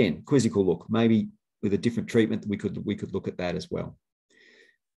 So again, quizzical look, maybe with a different treatment, we could look at that as well.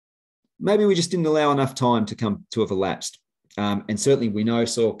 Maybe we just didn't allow enough time to have elapsed. And certainly we know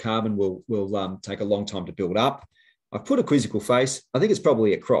soil carbon will take a long time to build up. I've put a quizzical face. I think it's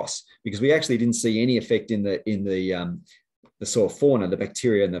probably a cross because we actually didn't see any effect in the soil fauna, the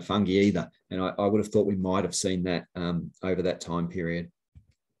bacteria and the fungi either. And I would have thought we might have seen that over that time period.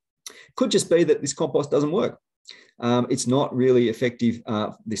 Could just be that this compost doesn't work. It's not really effective,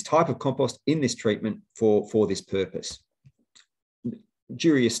 this type of compost in this treatment for this purpose.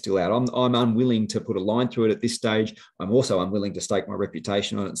 Jury is still out. I'm unwilling to put a line through it at this stage. I'm also unwilling to stake my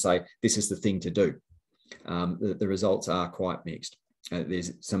reputation on it and say, this is the thing to do. The results are quite mixed.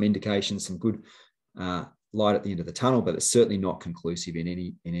 There's some indications, some good light at the end of the tunnel, but it's certainly not conclusive in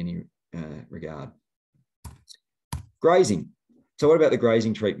any regard. Grazing. So what about the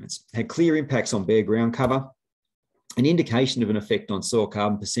grazing treatments? Had clear impacts on bare ground cover, an indication of an effect on soil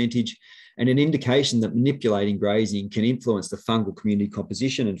carbon percentage, and an indication that manipulating grazing can influence the fungal community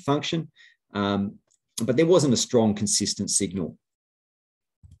composition and function, but there wasn't a strong, consistent signal.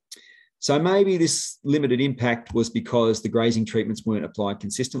 So maybe this limited impact was because the grazing treatments weren't applied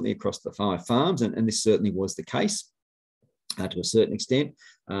consistently across the 5 farms, and this certainly was the case to a certain extent.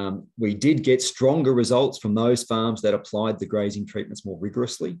 We did get stronger results from those farms that applied the grazing treatments more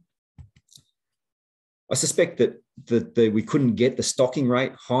rigorously. I suspect that we couldn't get the stocking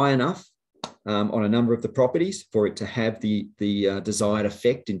rate high enough on a number of the properties for it to have the desired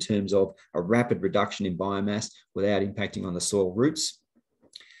effect in terms of a rapid reduction in biomass without impacting on the soil roots.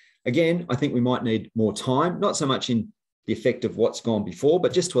 Again, I think we might need more time, not so much in the effect of what's gone before,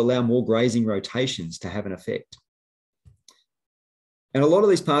 but just to allow more grazing rotations to have an effect. And a lot of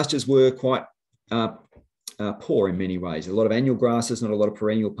these pastures were quite poor in many ways. A lot of annual grasses, not a lot of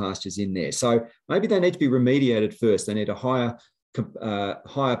perennial pastures in there. So maybe they need to be remediated first. They need a higher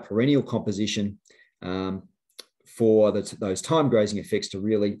perennial composition for those time grazing effects to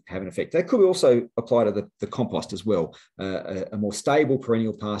really have an effect. That could also apply to the compost as well. A more stable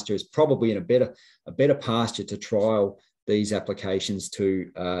perennial pasture is probably in a better pasture to trial these applications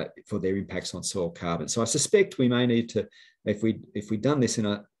for their impacts on soil carbon. So I suspect we may need to, if we'd done this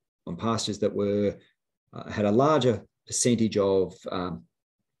on pastures that had a larger percentage of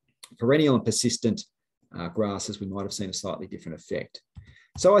perennial and persistent grasses, we might have seen a slightly different effect.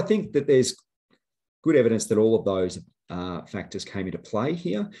 So I think that there's good evidence that all of those factors came into play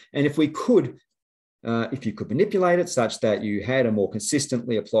here. And if you could manipulate it such that you had a more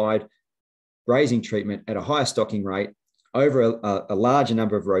consistently applied grazing treatment at a higher stocking rate over a larger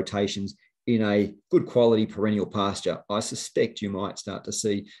number of rotations in a good quality perennial pasture, I suspect you might start to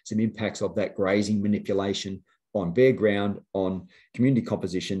see some impacts of that grazing manipulation on bare ground, on community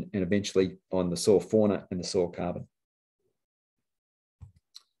composition, and eventually on the soil fauna and the soil carbon.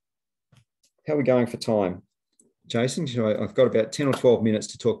 How are we going for time, Jason? I've got about 10 or 12 minutes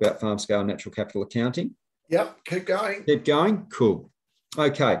to talk about farm scale natural capital accounting. Yep, keep going. Keep going? Cool.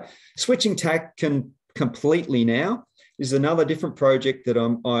 Okay, switching tack completely now. This is another different project that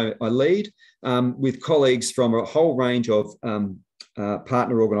I lead with colleagues from a whole range of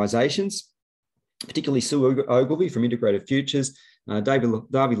partner organisations, particularly Sue Ogilvie from Integrated Futures, Davy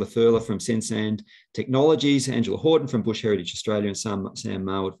Lafurla from Sensand Technologies, Angela Horton from Bush Heritage Australia, and Sam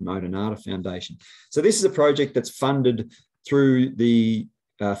Marwood from Odonata Foundation. So this is a project that's funded through the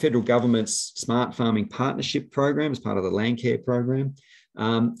federal government's Smart Farming Partnership Program as part of the Landcare program.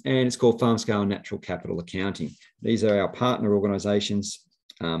 And it's called Farm Scale Natural Capital Accounting. These are our partner organisations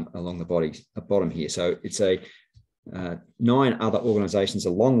along the bottom here. So it's 9 other organisations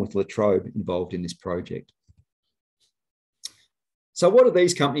along with Latrobe involved in this project. So what do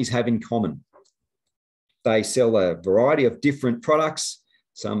these companies have in common? They sell a variety of different products.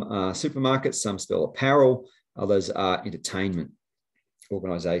 Some are supermarkets, some sell apparel, others are entertainment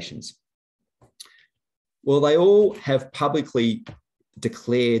organisations. Well, they all have publicly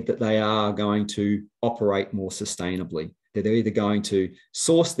declared that they are going to operate more sustainably. That they're either going to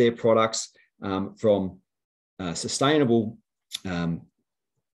source their products from sustainable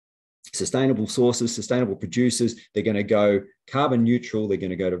sources, sustainable producers. They're going to go carbon neutral. They're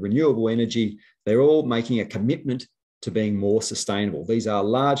going to go to renewable energy. They're all making a commitment to being more sustainable. These are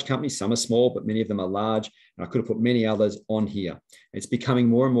large companies. Some are small, but many of them are large. And I could have put many others on here. It's becoming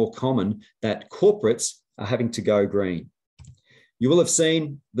more and more common that corporates are having to go green. You will have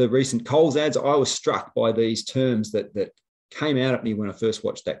seen the recent Coles ads. I was struck by these terms that came out at me when I first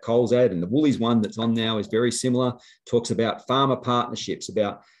watched that Coles ad, and the Woolies one that's on now is very similar. Talks about farmer partnerships,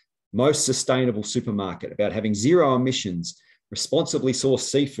 about most sustainable supermarket, about having zero emissions, responsibly sourced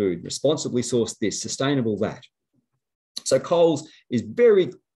seafood, responsibly sourced this, sustainable that. So Coles is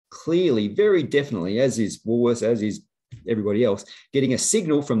very clearly, very definitely, as is Woolworths, as is everybody else, getting a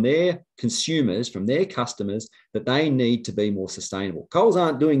signal from their consumers, from their customers, that they need to be more sustainable. Coles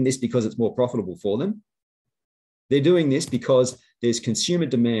aren't doing this because it's more profitable for them. They're doing this because there's consumer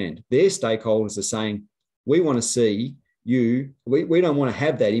demand. Their stakeholders are saying, we want to see you, we don't want to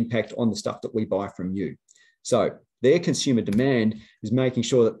have that impact on the stuff that we buy from you. So their consumer demand is making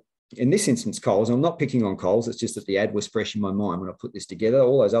sure that, in this instance, Coles, I'm not picking on Coles, it's just that the ad was fresh in my mind when I put this together.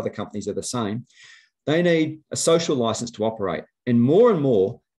 All those other companies are the same. They need a social license to operate. And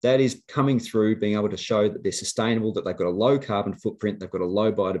more, that is coming through being able to show that they're sustainable, that they've got a low carbon footprint, they've got a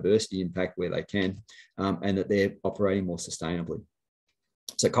low biodiversity impact where they can, and that they're operating more sustainably.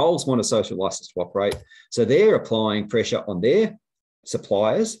 So Coles want a social license to operate. So they're applying pressure on their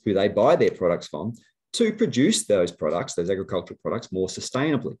suppliers, who they buy their products from, to produce those products, those agricultural products, more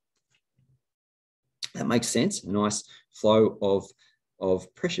sustainably. That makes sense, a nice flow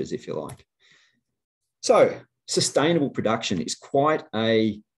of pressures, if you like. So sustainable production is quite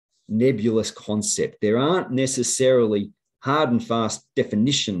a nebulous concept. There aren't necessarily hard and fast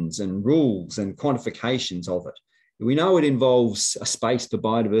definitions and rules and quantifications of it. We know it involves a space for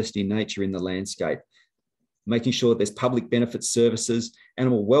biodiversity and nature in the landscape, making sure there's public benefit services.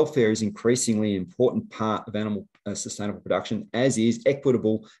 Animal welfare is increasingly an important part of animal sustainable production, as is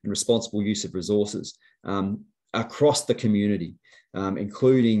equitable and responsible use of resources across the community,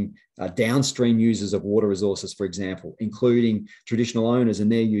 including downstream users of water resources, for example, including traditional owners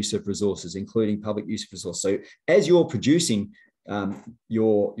and their use of resources, including public use of resources. So as you're producing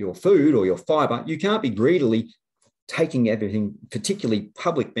your food or your fibre, you can't be greedily taking everything, particularly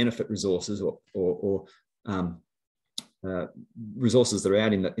public benefit resources or resources that are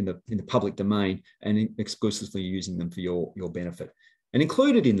out in the public domain, and exclusively using them for your benefit. And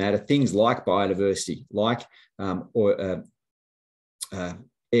included in that are things like biodiversity, like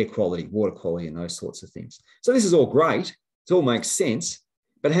air quality, water quality, and those sorts of things. So this is all great. It all makes sense.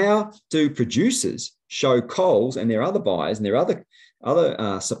 But how do producers show Coles and their other buyers and their other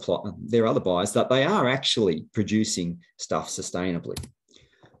buyers that they are actually producing stuff sustainably?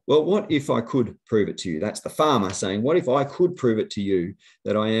 Well, what if I could prove it to you? That's the farmer saying, what if I could prove it to you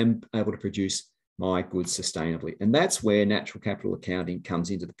that I am able to produce my goods sustainably? And that's where natural capital accounting comes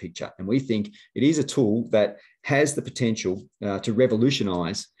into the picture. And we think it is a tool that has the potential to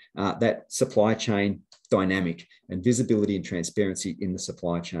revolutionize that supply chain dynamic and visibility and transparency in the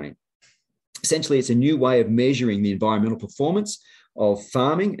supply chain. Essentially, it's a new way of measuring the environmental performance of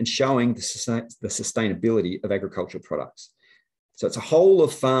farming and showing the sustainability of agricultural products. So it's a whole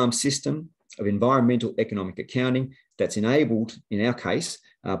of farm system of environmental economic accounting that's enabled, in our case,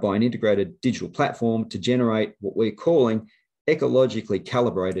 by an integrated digital platform to generate what we're calling ecologically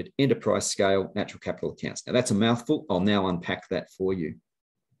calibrated enterprise scale natural capital accounts. Now that's a mouthful. I'll now unpack that for you.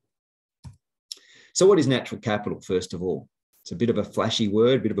 So what is natural capital, first of all? It's a bit of a flashy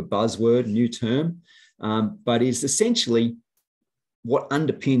word, a bit of a buzzword, new term, but is essentially what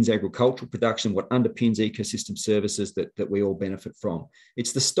underpins agricultural production, what underpins ecosystem services that we all benefit from.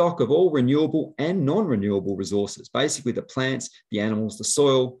 It's the stock of all renewable and non-renewable resources, basically the plants, the animals, the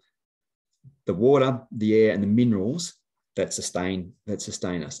soil, the water, the air, and the minerals that sustain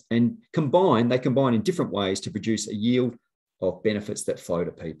us. And they combine in different ways to produce a yield of benefits that flow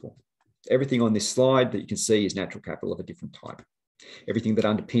to people. Everything on this slide that you can see is natural capital of a different type. Everything that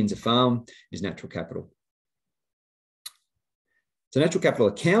underpins a farm is natural capital. So natural capital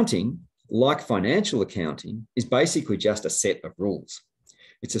accounting, like financial accounting, is basically just a set of rules.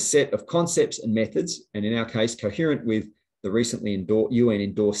 It's a set of concepts and methods, and in our case, coherent with the recently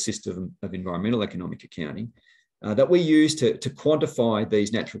UN-endorsed system of environmental economic accounting, that we use to quantify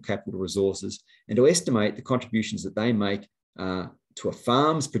these natural capital resources and to estimate the contributions that they make to a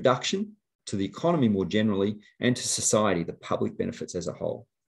farm's production, to the economy more generally, and to society, the public benefits as a whole.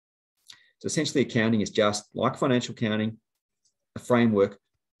 So essentially, accounting is just like financial accounting, a framework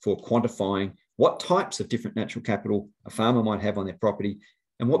for quantifying what types of different natural capital a farmer might have on their property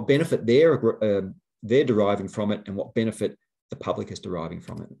and what benefit they're deriving from it and what benefit the public is deriving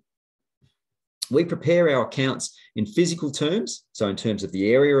from it. We prepare our accounts in physical terms, so in terms of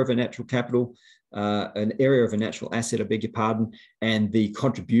the area of a natural capital, an area of a natural asset, I beg your pardon, and the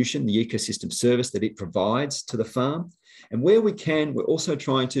contribution, the ecosystem service that it provides to the farm. And where we can, we're also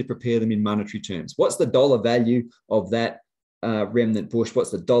trying to prepare them in monetary terms. What's the dollar value of that remnant bush?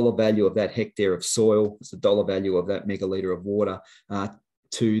 What's the dollar value of that hectare of soil? What's the dollar value of that megalitre of water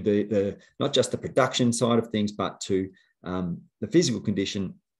to the not just the production side of things, but to the physical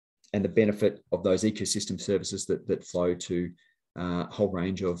condition and the benefit of those ecosystem services that flow to a whole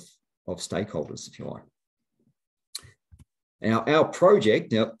range of stakeholders, if you like. Now, our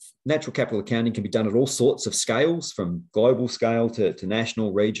project, natural capital accounting can be done at all sorts of scales, from global scale to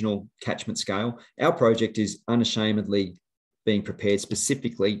national, regional, catchment scale. Our project is unashamedly being prepared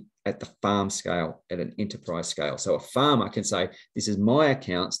specifically at the farm scale, at an enterprise scale. So a farmer can say, this is my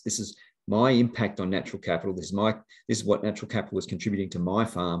accounts, this is my impact on natural capital, this is what natural capital is contributing to my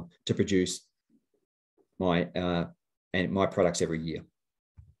farm to produce my products every year.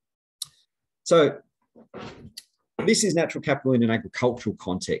 So this is natural capital in an agricultural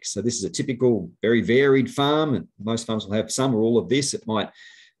context. So this is a typical, very varied farm, and most farms will have some or all of this. It might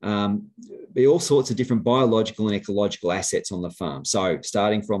be all sorts of different biological and ecological assets on the farm. So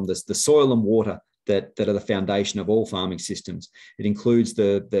starting from the soil and water that are the foundation of all farming systems. It includes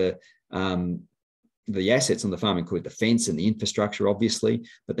the assets on the farm include the fence and the infrastructure, obviously,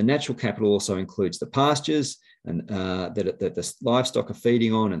 but the natural capital also includes the pastures and that the livestock are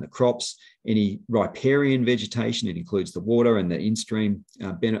feeding on, and the crops, any riparian vegetation. It includes the water and the in-stream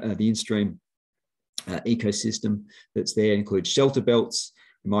ecosystem that's there. It includes shelter belts.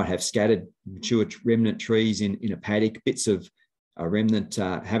 You might have scattered mature remnant trees in a paddock, bits of remnant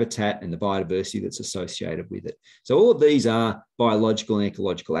habitat and the biodiversity that's associated with it. So all of these are biological and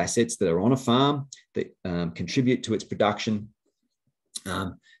ecological assets that are on a farm that contribute to its production.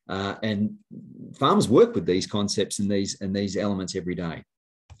 And farmers work with these concepts and these elements every day.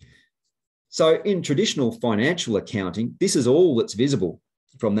 So in traditional financial accounting, this is all that's visible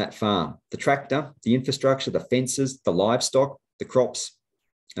from that farm: the tractor, the infrastructure, the fences, the livestock, the crops,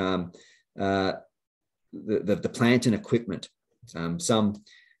 the plant and equipment, some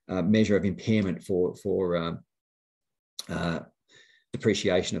measure of impairment for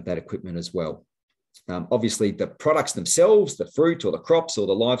depreciation of that equipment as well. Obviously, the products themselves, the fruit or the crops or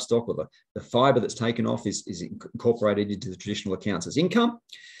the livestock or the fibre that's taken off is incorporated into the traditional accounts as income.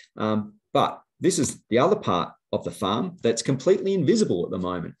 But this is the other part of the farm that's completely invisible at the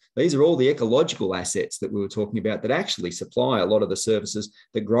moment. These are all the ecological assets that we were talking about that actually supply a lot of the services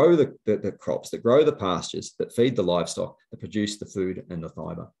that grow the crops, that grow the pastures, that feed the livestock, that produce the food and the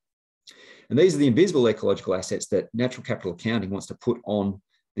fibre. And these are the invisible ecological assets that natural capital accounting wants to put on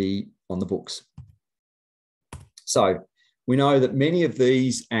the books. So we know that many of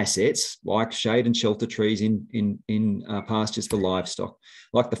these assets, like shade and shelter trees in pastures for livestock,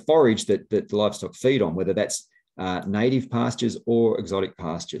 like the forage that the livestock feed on, whether that's native pastures or exotic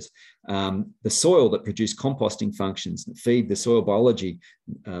pastures, the soil that produce composting functions that feed the soil biology,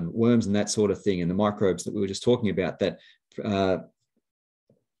 worms and that sort of thing, and the microbes that we were just talking about that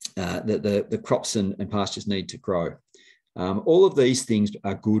the crops and pastures need to grow. All of these things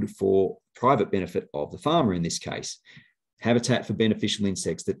are good for private benefit of the farmer in this case. Habitat for beneficial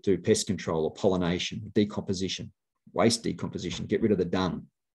insects that do pest control or pollination, decomposition, waste decomposition, get rid of the dung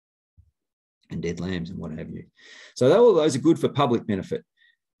and dead lambs and what have you. So all those are good for public benefit.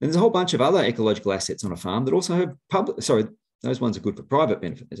 And there's a whole bunch of other ecological assets on a farm that also have those ones are good for private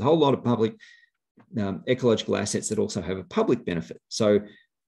benefit. There's a whole lot of public ecological assets that also have a public benefit. So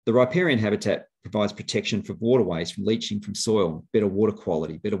the riparian habitat provides protection for waterways from leaching from soil, better water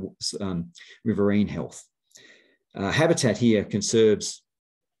quality, better riverine health. Habitat here conserves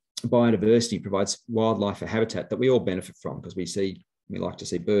biodiversity, provides wildlife for habitat that we all benefit from because we like to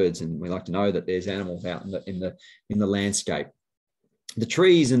see birds and we like to know that there's animals out in the landscape. The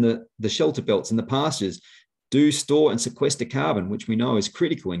trees and the shelter belts and the pastures do store and sequester carbon, which we know is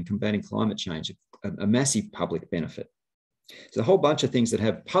critical in combating climate change, a massive public benefit. So a whole bunch of things that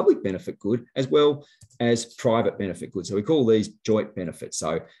have public benefit good as well as private benefit good. So we call these joint benefits.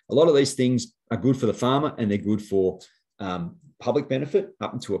 So a lot of these things are good for the farmer and they're good for public benefit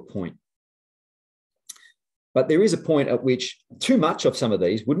up to a point. But there is a point at which too much of some of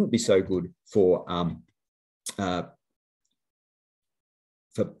these wouldn't be so good for the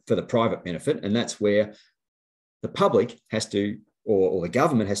private benefit. And that's where the public has to, or the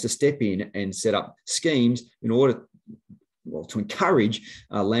government has to step in and set up schemes in order to encourage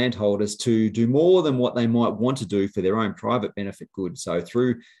landholders to do more than what they might want to do for their own private benefit good. So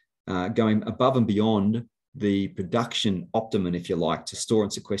through going above and beyond the production optimum, if you like, to store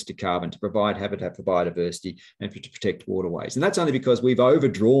and sequester carbon, to provide habitat for biodiversity and to protect waterways. And that's only because we've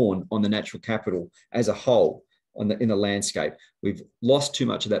overdrawn on the natural capital as a whole in the landscape. We've lost too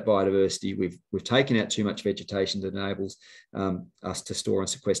much of that biodiversity. We've taken out too much vegetation that enables us to store and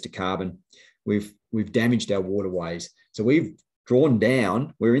sequester carbon. We've damaged our waterways. So we've drawn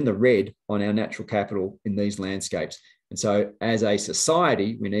down, we're in the red on our natural capital in these landscapes. And so as a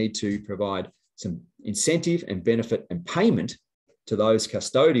society, we need to provide some incentive and benefit and payment to those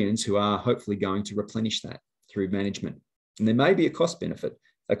custodians who are hopefully going to replenish that through management. And there may be a cost benefit,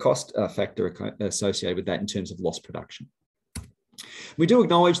 a cost factor associated with that in terms of lost production. We do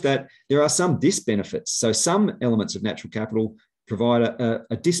acknowledge that there are some disbenefits. So some elements of natural capital provide a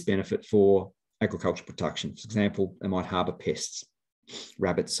disbenefit for agricultural production. For example, they might harbour pests,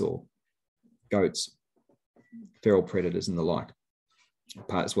 rabbits or goats, feral predators and the like,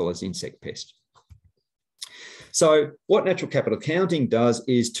 as well as insect pests. So what natural capital accounting does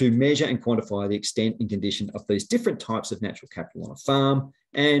is to measure and quantify the extent and condition of these different types of natural capital on a farm,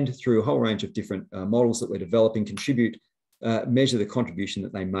 and through a whole range of different models that we're developing, measure the contribution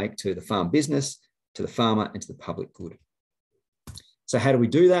that they make to the farm business, to the farmer and to the public good. So how do we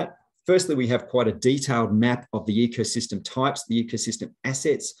do that? Firstly, we have quite a detailed map of the ecosystem types, the ecosystem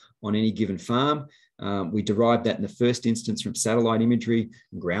assets on any given farm. We derive that in the first instance from satellite imagery,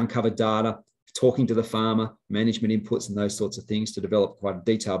 ground cover data, talking to the farmer, management inputs and those sorts of things to develop quite a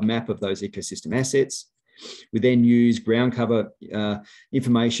detailed map of those ecosystem assets. We then use ground cover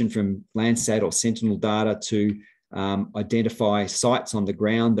information from Landsat or Sentinel data to identify sites on the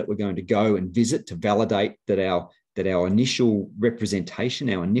ground that we're going to go and visit to validate that our initial representation,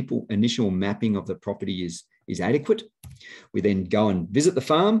 our initial mapping of the property is adequate. We then go and visit the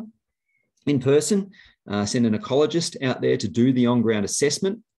farm in person, send an ecologist out there to do the on-ground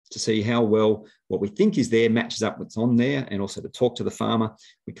assessment to see how well what we think is there matches up what's on there, and also to talk to the farmer.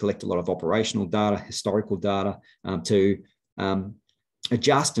 We collect a lot of operational data, historical data to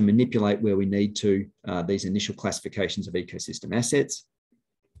adjust and manipulate where we need to these initial classifications of ecosystem assets.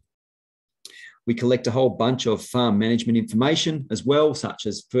 We collect a whole bunch of farm management information as well, such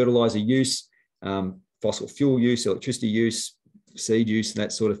as fertilizer use, fossil fuel use, electricity use, seed use,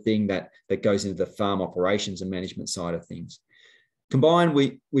 that sort of thing that goes into the farm operations and management side of things. Combined,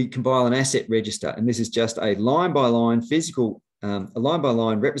 we compile an asset register, and this is just a line-by-line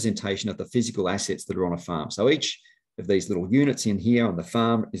representation of the physical assets that are on a farm. So each of these little units in here on the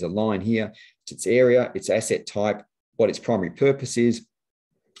farm is a line here. It's its area, its asset type, what its primary purpose is,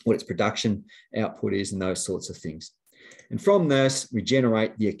 what its production output is, and those sorts of things. And from this, we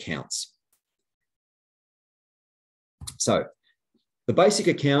generate the accounts. So the basic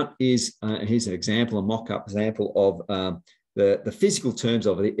account is, here's an example, a mock-up example of the physical terms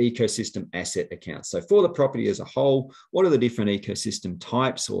of the ecosystem asset account. So for the property as a whole, what are the different ecosystem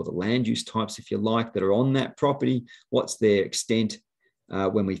types, or the land use types, if you like, that are on that property? What's their extent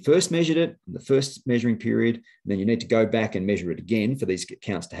when we first measured it, in the first measuring period? And then you need to go back and measure it again for these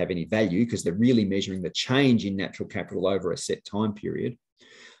accounts to have any value, because they're really measuring the change in natural capital over a set time period.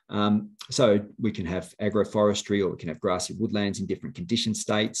 So we can have agroforestry, or we can have grassy woodlands in different condition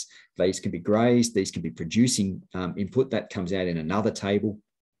states. These can be grazed, these can be producing input. That comes out in another table.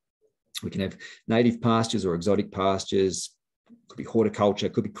 We can have native pastures or exotic pastures, could be horticulture,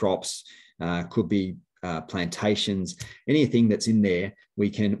 could be crops, could be plantations. Anything that's in there, we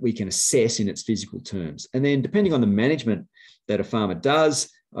can assess in its physical terms. And then depending on the management that a farmer does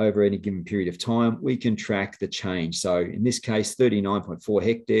over any given period of time, we can track the change. So in this case, 39.4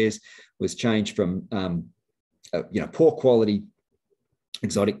 hectares was changed from poor quality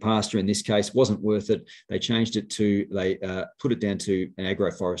exotic pasture. In this case, wasn't worth it. They changed it to, they put it down to an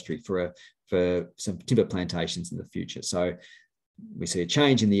agroforestry for some timber plantations in the future. So we see a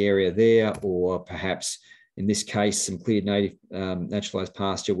change in the area there, or perhaps in this case, some cleared native naturalized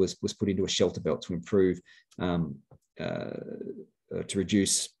pasture was put into a shelter belt to improve to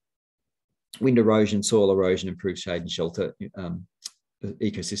reduce wind erosion, soil erosion, improve shade and shelter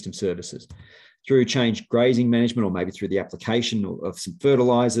ecosystem services. Through changed grazing management, or maybe through the application of some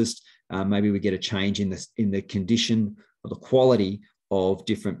fertilizers, maybe we get a change in the condition or the quality of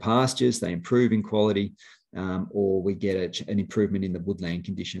different pastures. They improve in quality, or we get an improvement in the woodland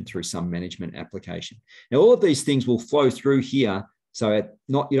condition through some management application. Now, all of these things will flow through here. So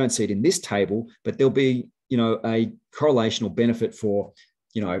you don't see it in this table, but there'll be a correlational benefit for,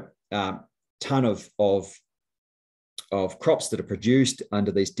 ton of crops that are produced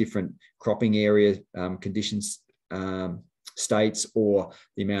under these different cropping area conditions, states, or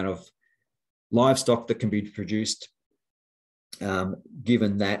the amount of livestock that can be produced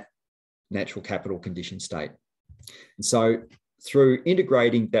given that natural capital condition state. And so through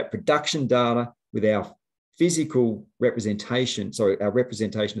integrating that production data with our physical representation, our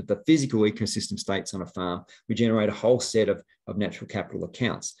representation of the physical ecosystem states on a farm, we generate a whole set of natural capital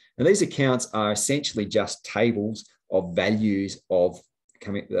accounts. And these accounts are essentially just tables of values of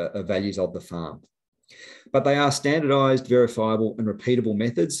the farm. But they are standardized, verifiable, and repeatable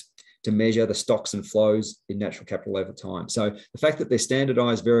methods to measure the stocks and flows in natural capital over time. So the fact that they're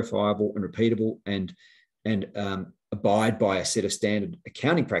standardized, verifiable, and repeatable, and abide by a set of standard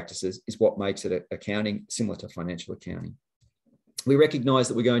accounting practices is what makes it accounting similar to financial accounting. We recognize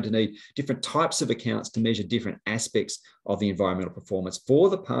that we're going to need different types of accounts to measure different aspects of the environmental performance for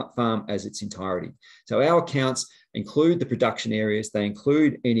the farm as its entirety. So our accounts include the production areas, they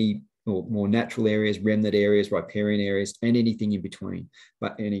include any more natural areas, remnant areas, riparian areas, and anything in between.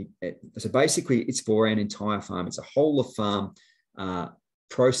 So basically, it's for an entire farm. It's a whole of farm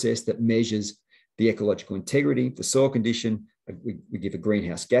process that measures the ecological integrity, the soil condition. We give a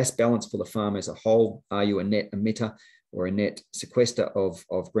greenhouse gas balance for the farm as a whole. Are you a net emitter or a net sequester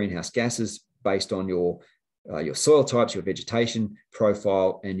of greenhouse gases based on your soil types, your vegetation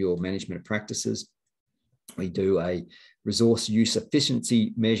profile, and your management practices? We do a resource use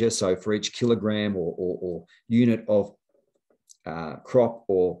efficiency measure. So for each kilogram or unit of crop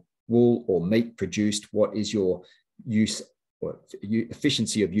or wool or meat produced, what is your use or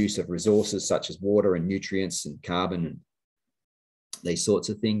efficiency of use of resources such as water and nutrients and carbon and these sorts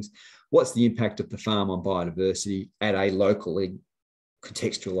of things? What's the impact of the farm on biodiversity at a locally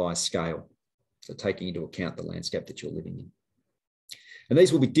contextualized scale? So taking into account the landscape that you're living in. And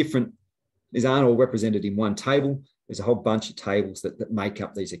these will be different. These aren't all represented in one table. There's a whole bunch of tables that make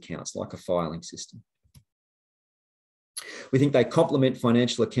up these accounts, like a filing system. We think they complement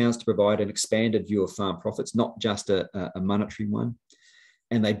financial accounts to provide an expanded view of farm profits, not just a monetary one.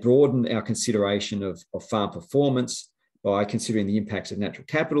 And they broaden our consideration of farm performance by considering the impacts of natural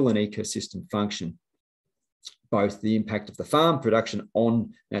capital and ecosystem function, both the impact of the farm production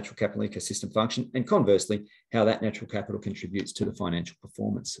on natural capital ecosystem function, and conversely, how that natural capital contributes to the financial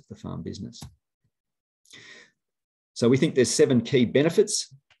performance of the farm business. So we think there's 7 key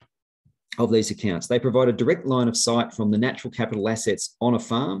benefits of these accounts. They provide a direct line of sight from the natural capital assets on a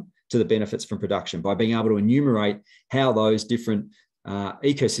farm to the benefits from production by being able to enumerate how those different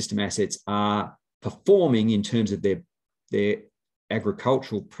ecosystem assets are performing in terms of their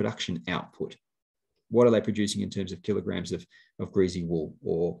agricultural production output. what are they producing in terms of kilograms of greasy wool,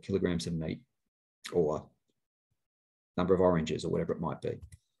 or kilograms of meat, or number of oranges, or whatever it might be.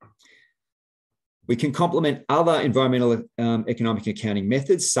 We can complement other environmental economic accounting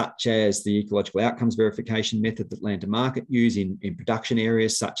methods, such as the ecological outcomes verification method that Land to Market use in production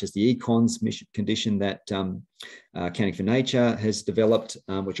areas, such as the econs mission condition that Accounting for Nature has developed,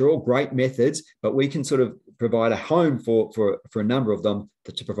 which are all great methods, but we can sort of provide a home for a number of them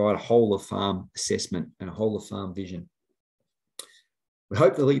to provide a whole of farm assessment and a whole of farm vision.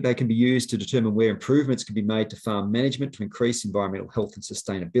 Hopefully, they can be used to determine where improvements can be made to farm management to increase environmental health and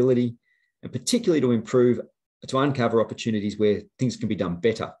sustainability, and particularly to uncover opportunities where things can be done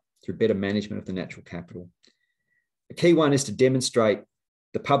better through better management of the natural capital. A key one is to demonstrate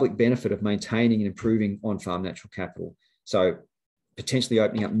the public benefit of maintaining and improving on-farm natural capital. So potentially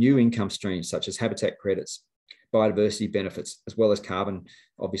opening up new income streams such as habitat credits, biodiversity benefits, as well as carbon,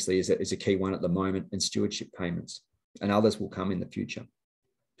 obviously is a key one at the moment, and stewardship payments, and others will come in the future.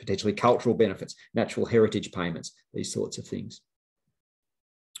 Potentially cultural benefits, natural heritage payments, these sorts of things.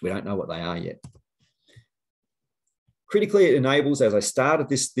 We don't know what they are yet. Critically, it enables, as I started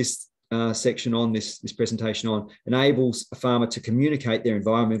this section on, this presentation on, enables a farmer to communicate their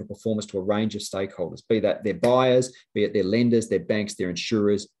environmental performance to a range of stakeholders, be that their buyers, be it their lenders, their banks, their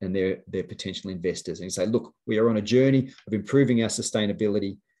insurers, and their potential investors. And say, look, we are on a journey of improving our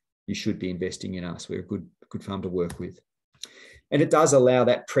sustainability. You should be investing in us. We're a good farm to work with. And it does allow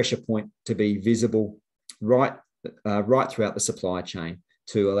that pressure point to be visible right throughout the supply chain,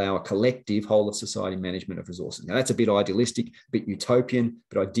 to allow a collective whole of society management of resources. Now, that's a bit idealistic, a bit utopian,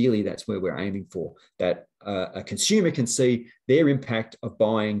 but ideally that's where we're aiming for, that a consumer can see their impact of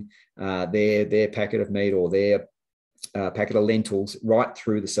buying their packet of meat or their packet of lentils right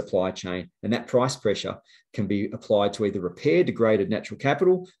through the supply chain. And that price pressure can be applied to either repair degraded natural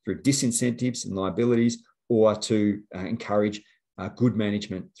capital through disincentives and liabilities, or to encourage good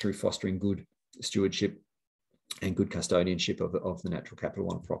management through fostering good stewardship and good custodianship of the natural capital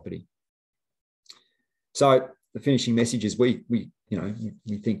on a property. So the finishing message is we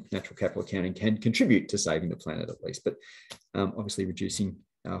think natural capital accounting can contribute to saving the planet at least, but obviously reducing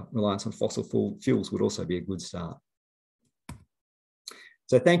our reliance on fossil fuels would also be a good start.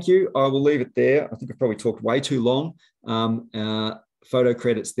 So thank you. I will leave it there. I think I've probably talked way too long. Photo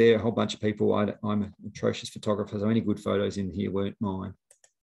credits there, a whole bunch of people. I'm an atrocious photographer, so any good photos in here weren't mine.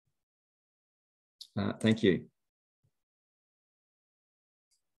 Thank you.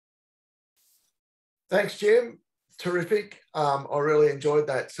 Thanks, Jim. Terrific. I really enjoyed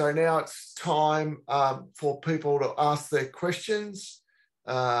that. So now it's time for people to ask their questions.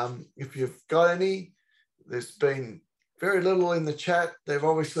 If you've got any, there's been very little in the chat. They've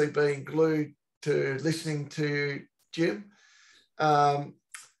obviously been glued to listening to Jim. Could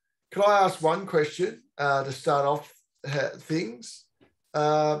I ask one question to start off things?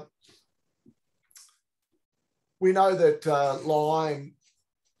 We know that lime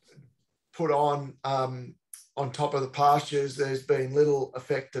put on top of the pastures, there's been little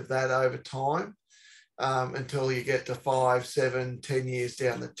effect of that over time until you get to 5, 7, 10 years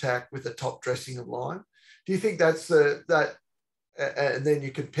down the track with the top dressing of lime. Do you think that's that? And then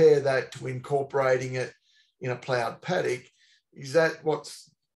you compare that to incorporating it in a ploughed paddock. Is that what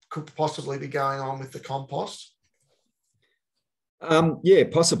could possibly be going on with the compost? Yeah,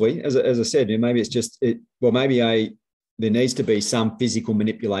 possibly. As I said, maybe it's just there needs to be some physical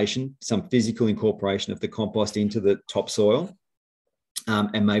manipulation, some physical incorporation of the compost into the topsoil,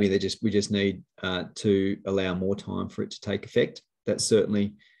 and maybe we just need to allow more time for it to take effect. That's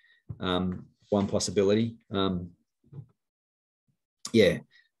certainly one possibility. I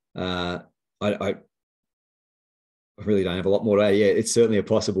really don't have a lot more to add. Yeah, it's certainly a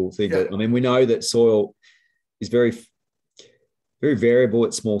possible thing. Yeah. I mean, we know that soil is very, very variable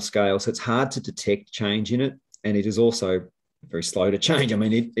at small scale, so it's hard to detect change in it, and it is also very slow to change. I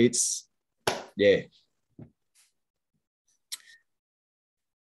mean, it's.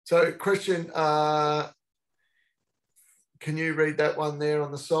 So, question, can you read that one there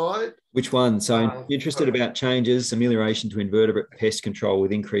on the side? Which one? So interested about changes, amelioration to invertebrate pest control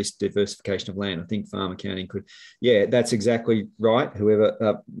with increased diversification of land. I think farm accounting could. Yeah, that's exactly right.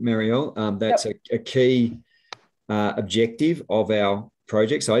 Whoever, Marielle, that's a key objective of our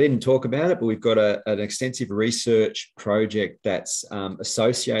project. So I didn't talk about it, but we've got an extensive research project that's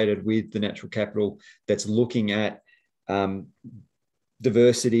associated with the natural capital that's looking at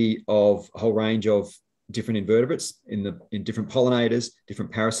diversity of a whole range of different invertebrates in different pollinators,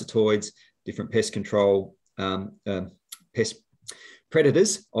 different parasitoids, different pest control, pest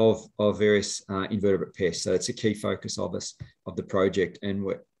predators of various invertebrate pests. So it's a key focus of the project, and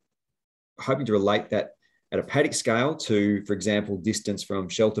we're hoping to relate that at a paddock scale to, for example, distance from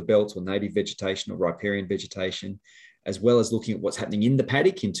shelter belts or native vegetation or riparian vegetation, as well as looking at what's happening in the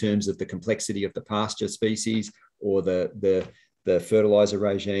paddock in terms of the complexity of the pasture species or the fertilizer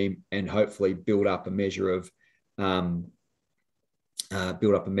regime, and hopefully build up a measure of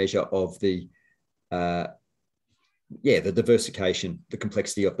the diversification, the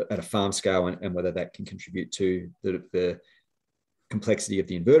complexity of at a farm scale, and whether that can contribute to the complexity of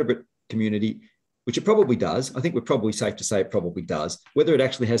the invertebrate community, which it probably does. I think we're probably safe to say it probably does. Whether it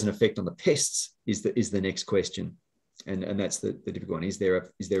actually has an effect on the pests is the next question, and that's the difficult one. Is there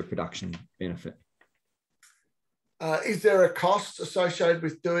a production benefit? Is there a cost associated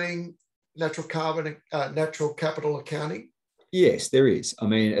with doing natural capital accounting? Yes, there is. I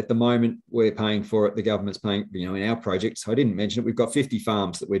mean, at the moment, we're paying for it. The government's paying, in our project. So I didn't mention it. We've got 50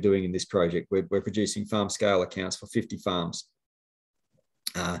 farms that we're doing in this project. We're producing farm scale accounts for 50 farms.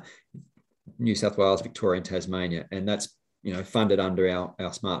 New South Wales, Victoria, and Tasmania. And that's, funded under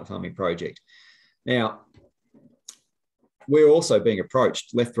our smart farming project. Now, we're also being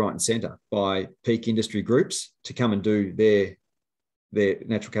approached left, right, and centre by peak industry groups to come and do their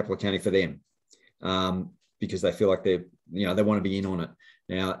natural capital accounting for them, because they feel like they want to be in on it.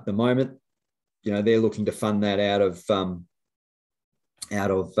 Now, at the moment, they're looking to fund that out of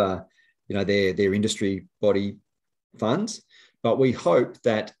their industry body funds. But we hope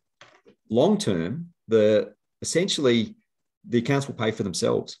that long term, essentially the accounts will pay for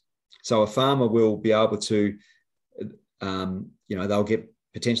themselves. So a farmer will be able to, they'll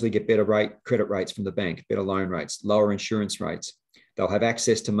potentially get better credit rates from the bank, better loan rates, lower insurance rates. They'll have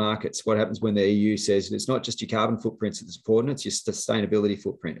access to markets. What happens when the EU says it's not just your carbon footprints that's important, it's your sustainability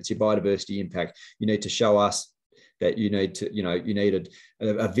footprint, it's your biodiversity impact. You need to show us that you need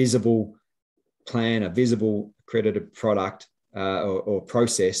a visible plan, a visible accredited product or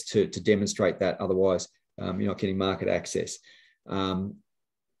process to demonstrate that. Otherwise, you're not getting market access.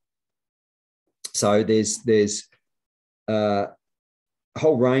 So there's a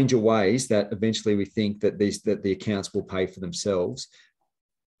whole range of ways that eventually we think that the accounts will pay for themselves.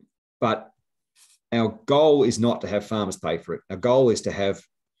 But our goal is not to have farmers pay for it. Our goal is to have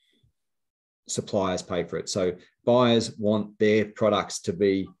suppliers pay for it. So buyers want their products to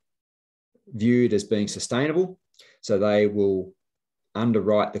be viewed as being sustainable. So they will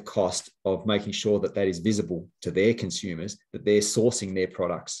underwrite the cost of making sure that is visible to their consumers, that they're sourcing their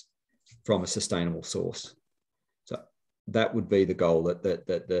products from a sustainable source. So that would be the goal, that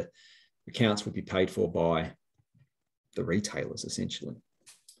the accounts would be paid for by the retailers, essentially.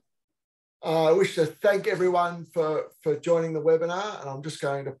 I wish to thank everyone for joining the webinar, and I'm just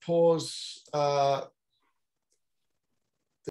going to pause